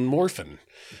Might and Morphin.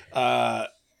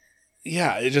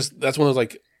 Yeah, it just, that's one of those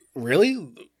like, really?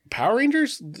 Power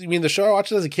Rangers? You mean the show I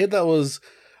watched as a kid that was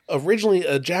originally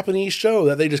a Japanese show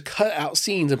that they just cut out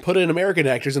scenes and put in American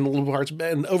actors in the little parts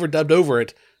and overdubbed over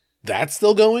it? That's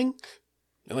still going?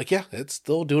 And like, yeah, it's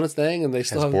still doing its thing, and they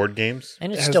still Has have board games.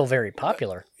 And it's has- still very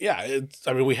popular. yeah, it's,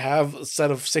 I mean, we have a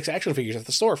set of 6 action figures at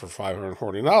the store for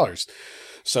 $540.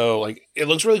 So, like, it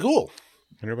looks really cool.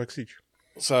 $100 each.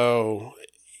 So,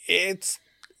 it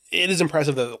is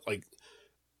impressive that, like,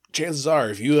 chances are,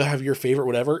 if you have your favorite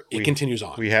whatever, it continues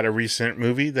on. We had a recent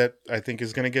movie that I think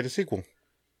is going to get a sequel.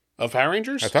 Of Power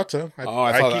Rangers? I thought so. I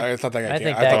thought that got I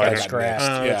think I that thought got missed. scrapped.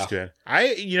 Oh, Yeah.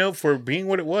 that's good. For being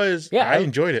what it was, Yeah, I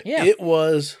enjoyed it. Yeah. It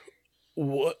was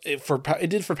what it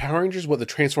did for Power Rangers what the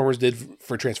Transformers did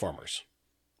for Transformers.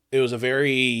 It was a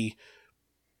very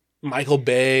Michael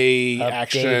Bay Updated,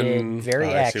 action. very Oh,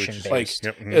 I see what action you're based.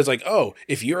 saying. Like, Yep, mhm. it's like, oh,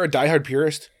 if you're a diehard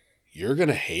purist, you're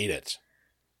gonna hate it.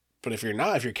 But if you're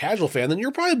not, if you're a casual fan, then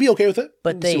you'll probably be okay with it.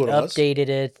 But and they see what it was. updated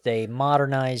it, they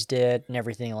modernized it, and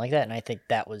everything like that. And I think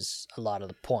that was a lot of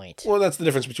the point. Well, that's the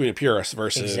difference between a purist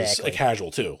versus Exactly. a casual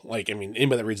too. Like, I mean,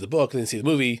 anybody that reads the book and then see the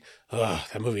movie,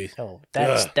 that movie. Oh,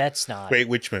 Ugh. that's not Wait,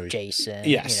 which movie? Jason.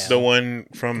 Yes. You The know. one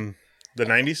from the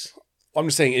 90s? I'm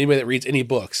just saying, anybody that reads any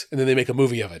books and then they make a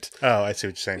movie of it. Oh, I see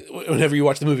what you're saying. Whenever you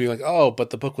watch the movie, you're like, oh, but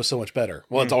the book was so much better.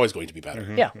 Well, it's always going to be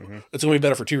better. Yeah. It's going to be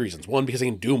better for 2 reasons. One, because they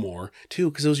can do more. 2,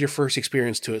 because it was your first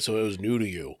experience to it, so it was new to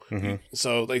you.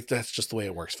 So, like, that's just the way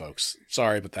it works, folks.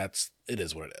 Sorry, but it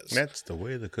is what it is. That's the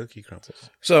way the cookie crumbles.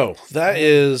 So that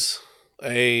is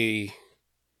a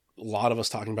lot of us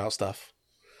talking about stuff.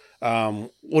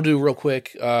 We'll do real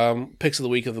quick picks of the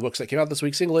week of the books that came out this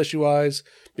week, single issue wise,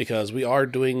 because we are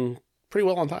doing pretty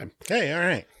well on time. Hey, all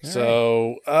right.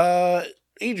 So,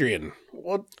 Adrian,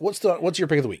 what's your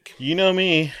pick of the week? You know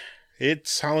me.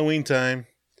 It's Halloween time.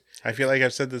 I feel like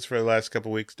I've said this for the last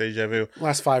couple weeks. Deja vu.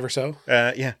 Last 5 or so.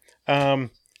 Yeah.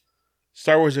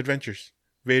 Star Wars Adventures.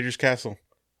 Vader's Castle.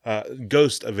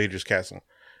 Ghost of Vader's Castle.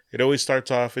 It always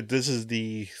starts off. This is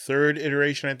the 3rd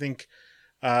iteration, I think,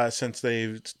 since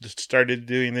they've started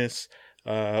doing this,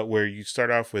 where you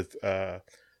start off with a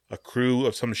crew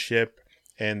of some ship,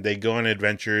 and they go on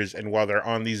adventures. And while they're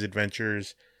on these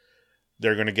adventures,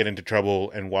 they're going to get into trouble.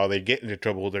 And while they get into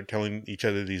trouble, they're telling each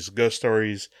other these ghost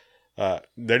stories.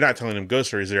 They're not telling them ghost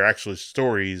stories. They're actually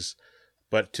stories.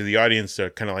 But to the audience, they're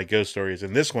kind of like ghost stories.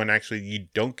 And this one, actually, you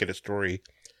don't get a story.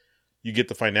 You get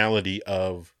the finality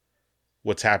of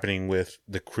what's happening with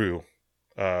the crew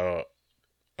of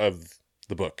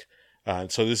the book.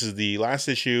 So this is the last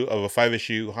issue of a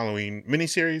 5-issue Halloween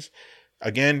miniseries.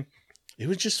 Again, it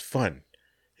was just fun.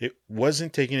 It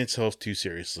wasn't taking itself too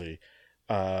seriously.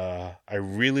 I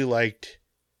really liked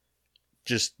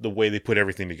just the way they put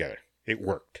everything together. It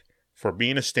worked. For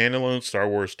being a standalone Star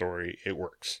Wars story, it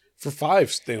works. For 5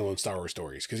 standalone Star Wars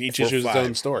stories, because each issue is its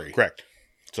own story. Correct.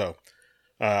 So,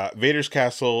 Vader's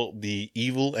Castle, The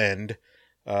Evil End,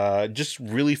 just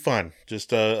really fun.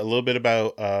 Just a little bit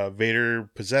about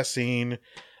Vader possessing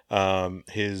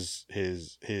his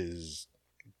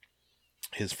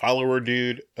follower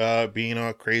dude being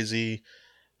all crazy.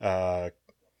 Yeah,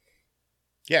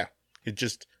 it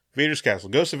just Vader's Castle.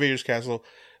 Ghost of Vader's Castle.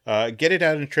 Get it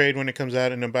out in trade when it comes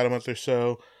out in about a month or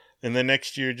so. And then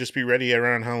next year, just be ready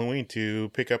around Halloween to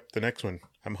pick up the next one.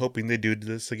 I'm hoping they do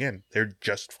this again. They're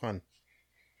just fun.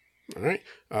 All right.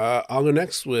 I'll go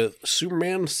next with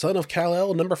Superman, Son of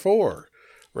Kal-El, number 4,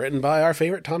 written by our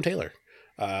favorite Tom Taylor.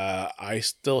 I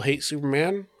still hate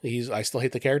Superman. I still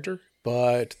hate the character,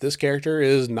 but this character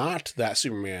is not that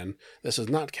Superman. This is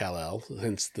not Kal-El,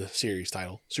 hence the series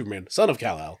title, Superman, Son of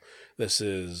Kal-El. This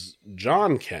is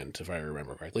John Kent, if I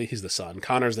remember correctly. He's the son.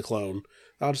 Connor's the clone.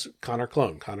 I'll just Connor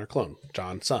clone.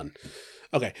 John son.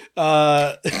 Okay.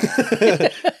 That's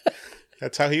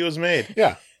how he was made.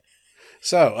 Yeah.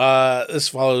 So this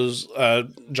follows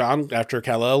John after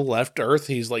Kal-El left Earth.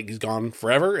 He's gone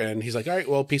forever, and he's like, all right,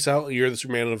 well, peace out. You're the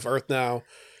Superman of Earth now.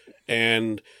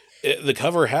 And the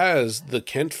cover has the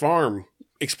Kent farm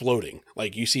exploding.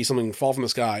 Like, you see something fall from the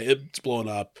sky. It's blowing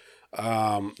up.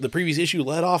 The previous issue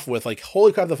led off with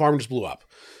holy crap, the farm just blew up.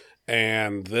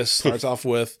 And this starts off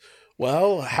with,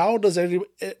 well, how does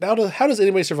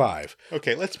anybody survive?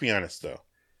 Okay, let's be honest though.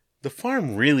 The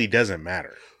farm really doesn't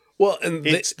matter. Well, and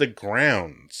it's the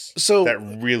grounds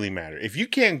that really matter. If you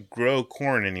can't grow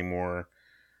corn anymore,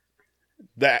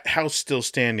 that house still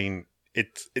standing.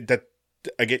 It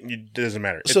doesn't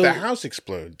matter. If the house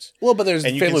explodes, well, but there's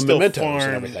family mementos farm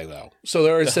and everything though. So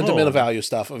there is sentimental value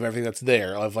stuff of everything that's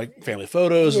there, of family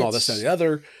photos and all this and the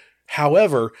other.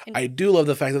 However, I do love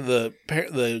the fact that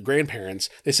the grandparents,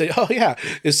 they say, oh yeah,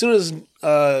 as soon as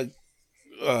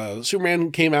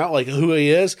Superman came out, who he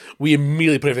is, we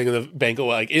immediately put everything in the bank.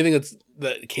 Anything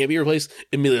that can't be replaced,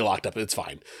 immediately locked up. It's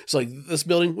fine. So this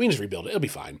building, we can just rebuild it. It'll be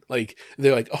fine.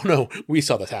 They're like, oh no, we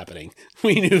saw this happening.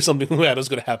 We knew something bad was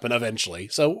going to happen eventually.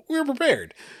 So we were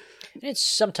prepared. It's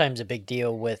sometimes a big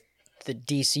deal with the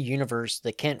DC universe.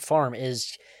 The Kent farm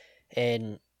is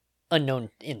an unknown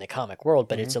in the comic world,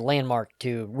 but it's a landmark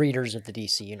to readers of the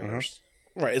DC universe.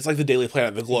 Right, it's like the Daily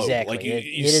Planet, the Globe. Exactly,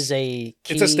 it is a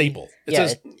key... It's a staple.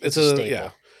 It's a staple.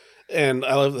 Yeah. And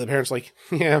I love that the parents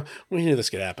yeah, we knew this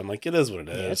could happen. It is what it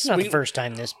is. Yeah, it's not the first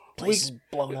time this place is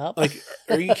blown up.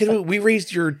 Are you kidding me? We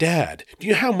raised your dad. Do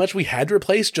you know how much we had to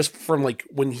replace just from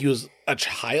when he was a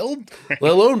child,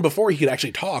 let alone before he could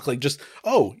actually talk?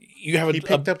 You have he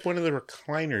picked up one of the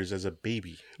recliners as a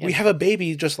baby. We have a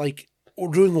baby just or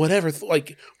doing whatever.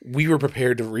 We were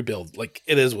prepared to rebuild.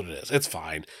 It is what it is. It's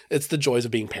fine. It's the joys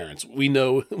of being parents. We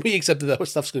know, we accepted that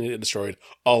stuff's going to get destroyed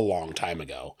a long time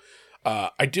ago.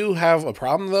 I do have a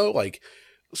problem though.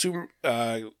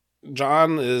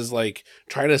 John is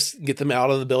trying to get them out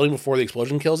of the building before the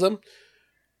explosion kills them.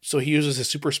 So he uses his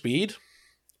super speed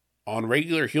on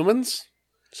regular humans.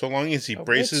 So long as he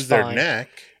braces their neck.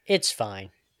 It's fine.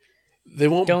 They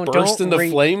won't burst into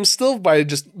flames still by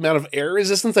just amount of air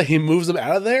resistance that he moves them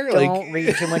out of there? Don't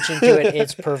read too much into it.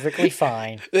 It's perfectly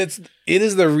fine. It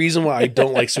is the reason why I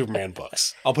don't like Superman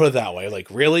books. I'll put it that way.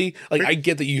 Really? I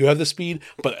get that you have the speed,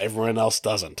 but everyone else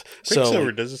doesn't.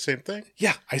 Quicksilver does the same thing.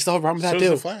 Yeah, I still have a problem with that too.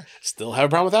 too. The Flash. Still have a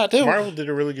problem with that too. Marvel did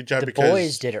a really good job the because...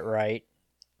 boys did it right.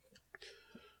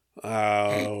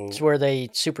 It's where they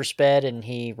super sped and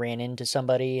he ran into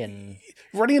somebody and...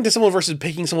 Running into someone versus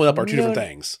picking someone up are two different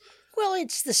things. Well,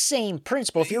 it's the same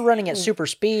principle. If you're running at super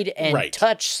speed and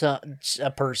touch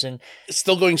a person... It's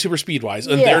still going super speed-wise,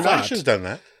 and they're not. Flash has done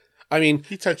that. I mean...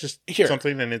 He touches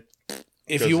something and it...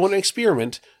 If you want to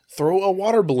experiment, throw a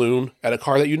water balloon at a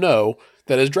car that you know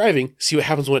that is driving, see what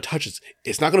happens when it touches.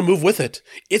 It's not going to move with it.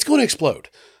 It's going to explode.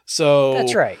 So...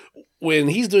 That's right. When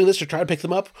he's doing this to try to pick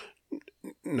them up...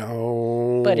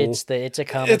 No, but it's a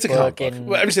comic book, and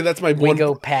well, I'm saying that's my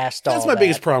go past all. That's my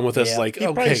biggest problem with this. Yeah. He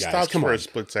okay, guys, stops come for on. a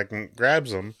split second, grabs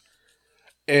them,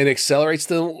 and accelerates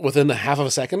them within a half of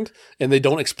a second, and they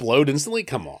don't explode instantly?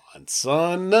 Come on,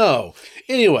 son, no.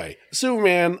 Anyway,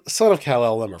 Superman, Son of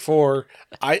Kal-El, number 4.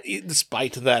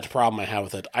 Despite that problem I have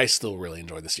with it, I still really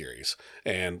enjoy the series,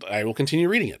 and I will continue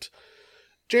reading it.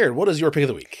 Jared, what is your pick of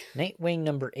the week? Nightwing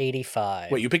number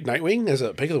 85. Wait, you picked Nightwing as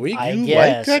a pick of the week? I You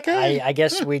guess. like that guy? I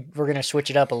guess we're going to switch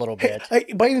it up a little bit.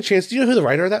 By any chance, do you know who the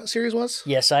writer of that series was?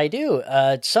 Yes, I do.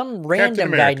 Some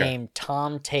random guy America. named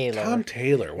Tom Taylor. Tom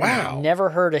Taylor. Wow. Never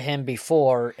heard of him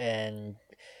before, and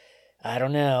I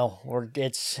don't know.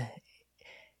 It's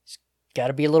got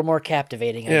to be a little more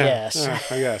captivating, I guess.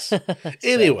 I guess.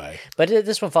 Anyway. But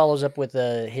this one follows up with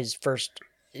his first.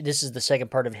 This is the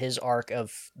second part of his arc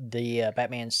of the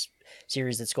Batman's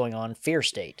series that's going on, Fear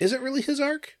State. Is it really his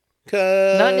arc?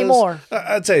 'Cause Not anymore.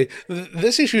 I'd say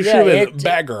this issue should have been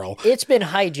Batgirl. It's been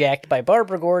hijacked by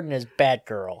Barbara Gordon as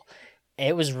Batgirl.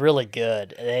 It was really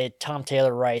good. Tom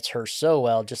Taylor writes her so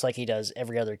well, just like he does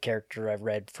every other character I've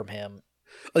read from him.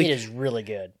 Like, it is really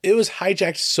good. It was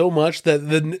hijacked so much that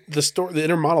the story, the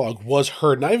inner monologue was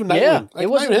her, not even Nightwing. Yeah, Like, it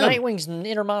wasn't not even him. Nightwing's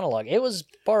inner monologue. It was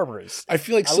Barbara's. I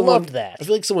feel like I someone loved that. I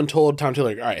feel like someone told Tom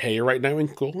Taylor, "All right, hey, you're right,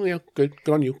 Nightwing. Cool, yeah, good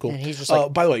on you. Cool." And he's just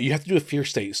like, by the way, you have to do a Fear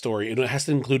State story, and it has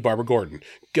to include Barbara Gordon.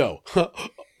 Go.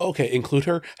 Okay, include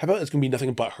her. How about it's gonna be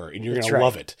nothing but her, and you're That's gonna right.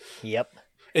 love it. Yep.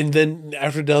 And then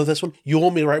after done with this one, you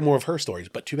want me to write more of her stories,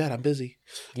 but too bad I'm busy.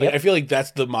 Like, Yep. I feel like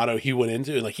that's the motto he went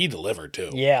into, and like he delivered too.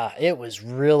 Yeah, it was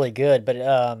really good.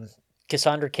 But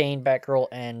Cassandra Cain, Batgirl,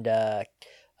 and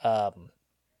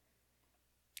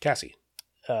Cassie.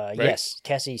 yes,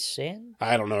 Cassie San,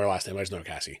 I don't know her last name. I just know her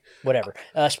Cassie. whatever.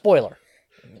 Spoiler.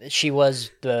 She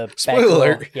was the Spoiler Batgirl.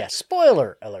 alert. Yeah,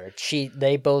 spoiler alert.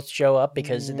 They both show up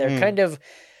because they're kind of.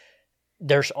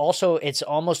 There's also it's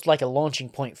almost like a launching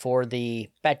point for the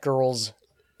Batgirls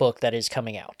book that is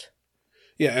coming out.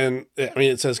 Yeah, and I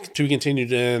mean it says to be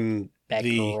continued in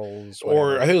Batgirls, or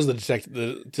whatever. I think it was the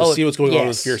detective to see what's going on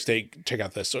with yes. Fear State. Check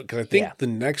out this because I think Yeah. the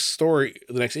next story,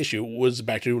 the next issue was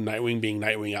back to Nightwing being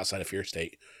Nightwing outside of Fear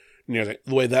State. And you're like,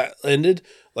 the way that ended,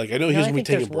 like I know he No, was I going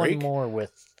to think be taking a there's break, one more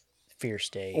with Fear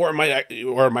State. or it might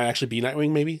actually be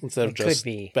Nightwing maybe instead of It could just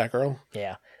be. Batgirl.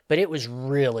 Yeah, but it was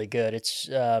really good. It's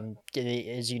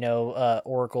as you know,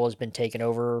 Oracle has been taken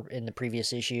over in the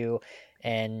previous issue,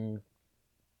 and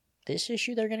this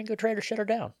issue they're going to go try to shut her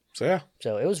down. So yeah,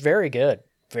 So it was very good,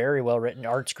 very well written.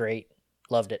 Art's great,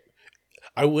 loved it.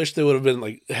 I wish they would have been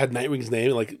like had Nightwing's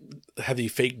name like had the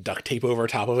fake duct tape over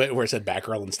top of it where it said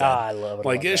Batgirl instead. I love it.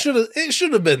 Like I love it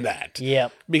should have been that. that.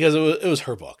 Yep. Because it was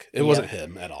her book. It wasn't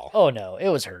him at all. Oh no, it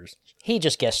was hers. He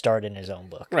just guest starred in his own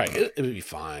book. Right. It would be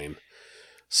fine.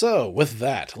 So, with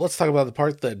that, let's talk about the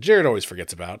part that Jared always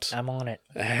forgets about. I'm on it.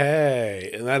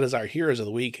 Hey, and that is our Heroes of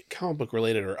the Week, comic book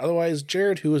related or otherwise.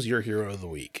 Jared, who is your hero of the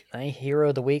week? My hero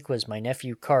of the week was my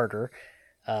nephew Carter.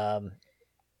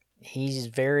 He's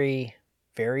very,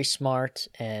 very smart,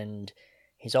 and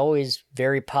he's always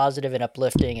very positive and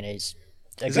uplifting, and he's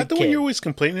a Is good that the kid. one you're always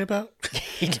complaining about?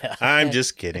 No. I'm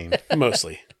just kidding.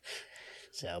 Mostly.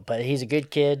 So, but he's a good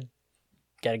kid.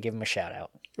 Got to give him a shout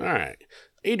out. All right.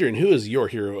 Adrian, who is your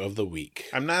hero of the week?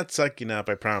 I'm not sucking up,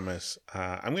 I promise.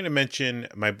 I'm going to mention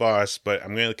my boss, but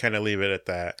I'm going to kind of leave it at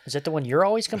that. Is that the one you're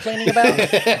always complaining about?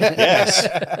 Yes.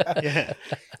 Yeah.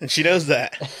 And she knows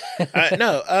that.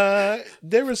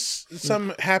 There was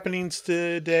some happenings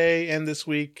today and this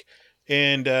week,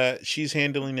 and she's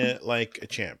handling it like a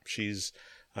champ. She's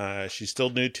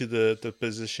still new to the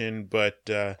position, but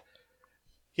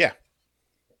yeah.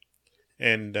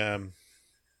 And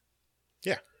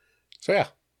yeah. So, yeah.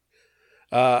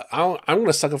 I'm going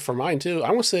to suck up for mine, too.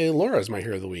 I'm going to say Laura is my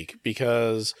hero of the week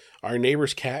because our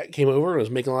neighbor's cat came over and was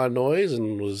making a lot of noise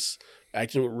and was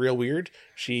acting real weird.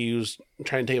 She was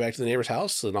trying to take it back to the neighbor's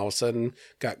house and all of a sudden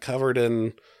got covered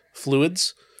in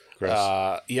fluids.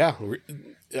 Gross. Yeah.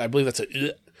 I believe that's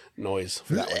a noise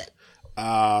for that one.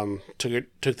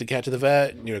 Took the cat to the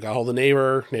vet, got a hold of the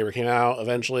neighbor. Neighbor came out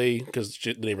eventually because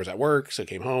the neighbor's at work, so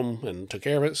came home and took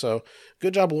care of it. So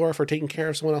good job, Laura, for taking care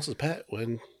of someone else's pet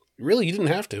when really you didn't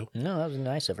have to. No, that was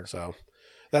nice of her. So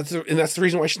that's the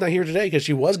reason why she's not here today, because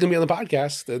she was going to be on the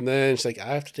podcast, and then she's like,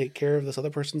 I have to take care of this other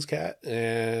person's cat,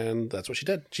 and that's what she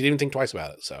did. She didn't even think twice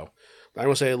about it. So I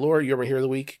will say, Laura, you're my hero of the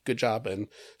week. Good job, and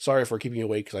sorry for keeping you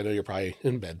awake because I know you're probably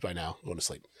in bed by now, going to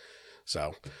sleep.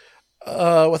 So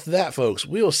with that, folks,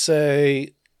 we will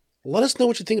say, let us know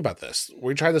what you think about this.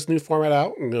 We tried this new format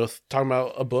out, and talking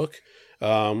about a book.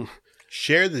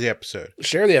 Share the episode.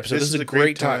 Share the episode. This This is a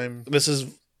great time. This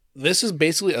is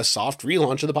basically a soft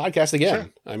relaunch of the podcast again. Sure.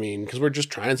 I mean, because we're just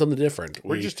trying something different.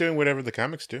 We're just doing whatever the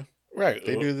comics do. Right.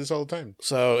 They do this all the time.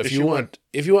 So if you want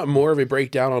more of a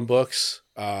breakdown on books,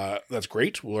 that's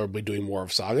great. We'll be doing more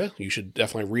of Saga. You should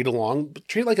definitely read along. But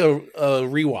treat it like a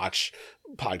rewatch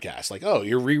podcast. Like, oh,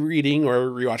 you're rereading or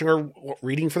rewatching or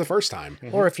reading for the first time.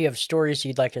 Or if you have stories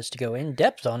you'd like us to go in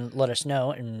depth on, let us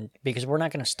know. And because we're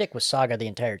not going to stick with Saga the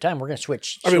entire time, we're going to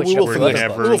switch. I mean, we will up for to the other next,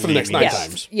 books. we will for the next 9 yeah.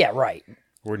 times. Yeah, right.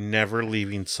 We're never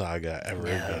leaving Saga ever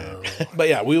again. But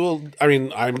yeah, we will. I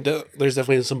mean, there's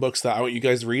definitely some books that I want you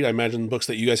guys to read. I imagine books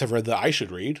that you guys have read that I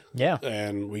should read. Yeah.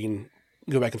 And we can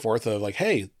go back and forth of like,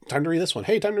 hey, time to read this one.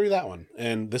 Hey, time to read that one.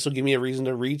 And this will give me a reason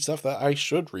to read stuff that I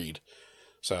should read.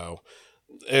 So,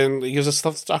 and it gives us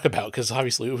stuff to talk about because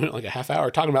obviously we went like a half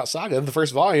hour talking about Saga, the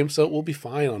first volume, so we'll be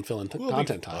fine on filling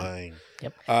content time. Fine.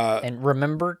 Yep. And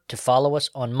remember to follow us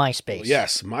on MySpace.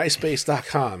 Yes,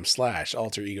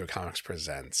 myspace.com/Alter Ego Comics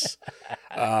Presents.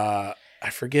 I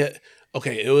forget.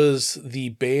 Okay, it was the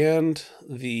band,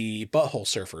 the Butthole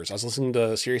Surfers. I was listening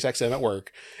to Sirius XM at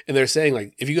work, and they're saying,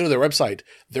 like, if you go to their website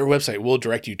will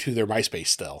direct you to their MySpace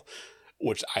still,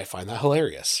 which I find that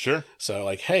hilarious. Sure. So,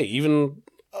 like, hey, even,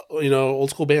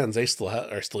 old school bands, they still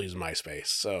are still using MySpace.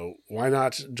 So why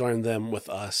not join them with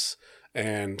us?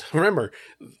 And remember,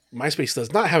 MySpace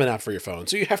does not have an app for your phone,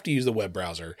 so you have to use the web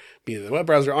browser, be it the web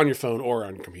browser on your phone or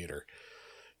on your computer,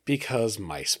 because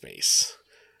MySpace.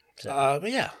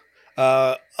 But yeah.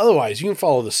 Otherwise, you can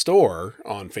follow the store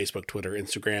on Facebook, Twitter,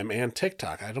 Instagram, and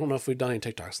TikTok. I don't know if we've done any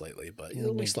TikToks lately, but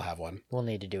we still have one. We'll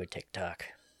need to do a TikTok.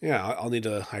 Yeah, I'll need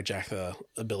to hijack the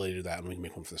ability to do that, and we can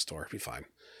make one for the store. It'll be fine.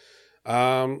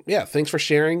 Yeah, thanks for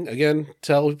sharing. Again,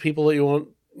 tell people that you want.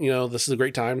 This is a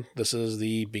great time. This is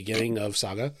the beginning of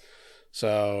Saga.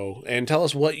 So, and tell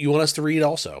us what you want us to read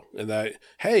also. And that,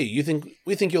 hey,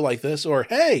 we think you'll like this, or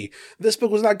hey, this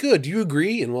book was not good. Do you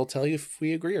agree? And we'll tell you if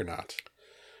we agree or not.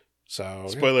 So,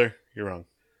 spoiler, you're wrong.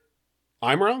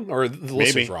 I'm wrong, or the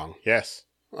listener's wrong? Yes.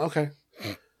 Okay.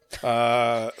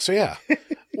 So yeah.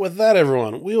 With that,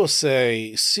 everyone, we will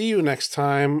say see you next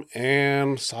time,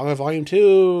 and Saga Volume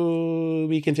 2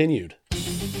 be continued.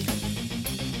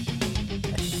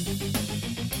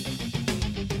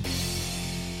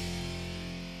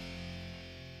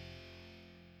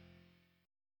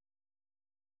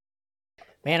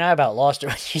 Man, I about lost it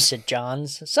when you said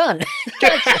John's son.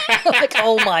 Like,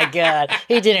 oh my God,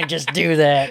 he didn't just do that.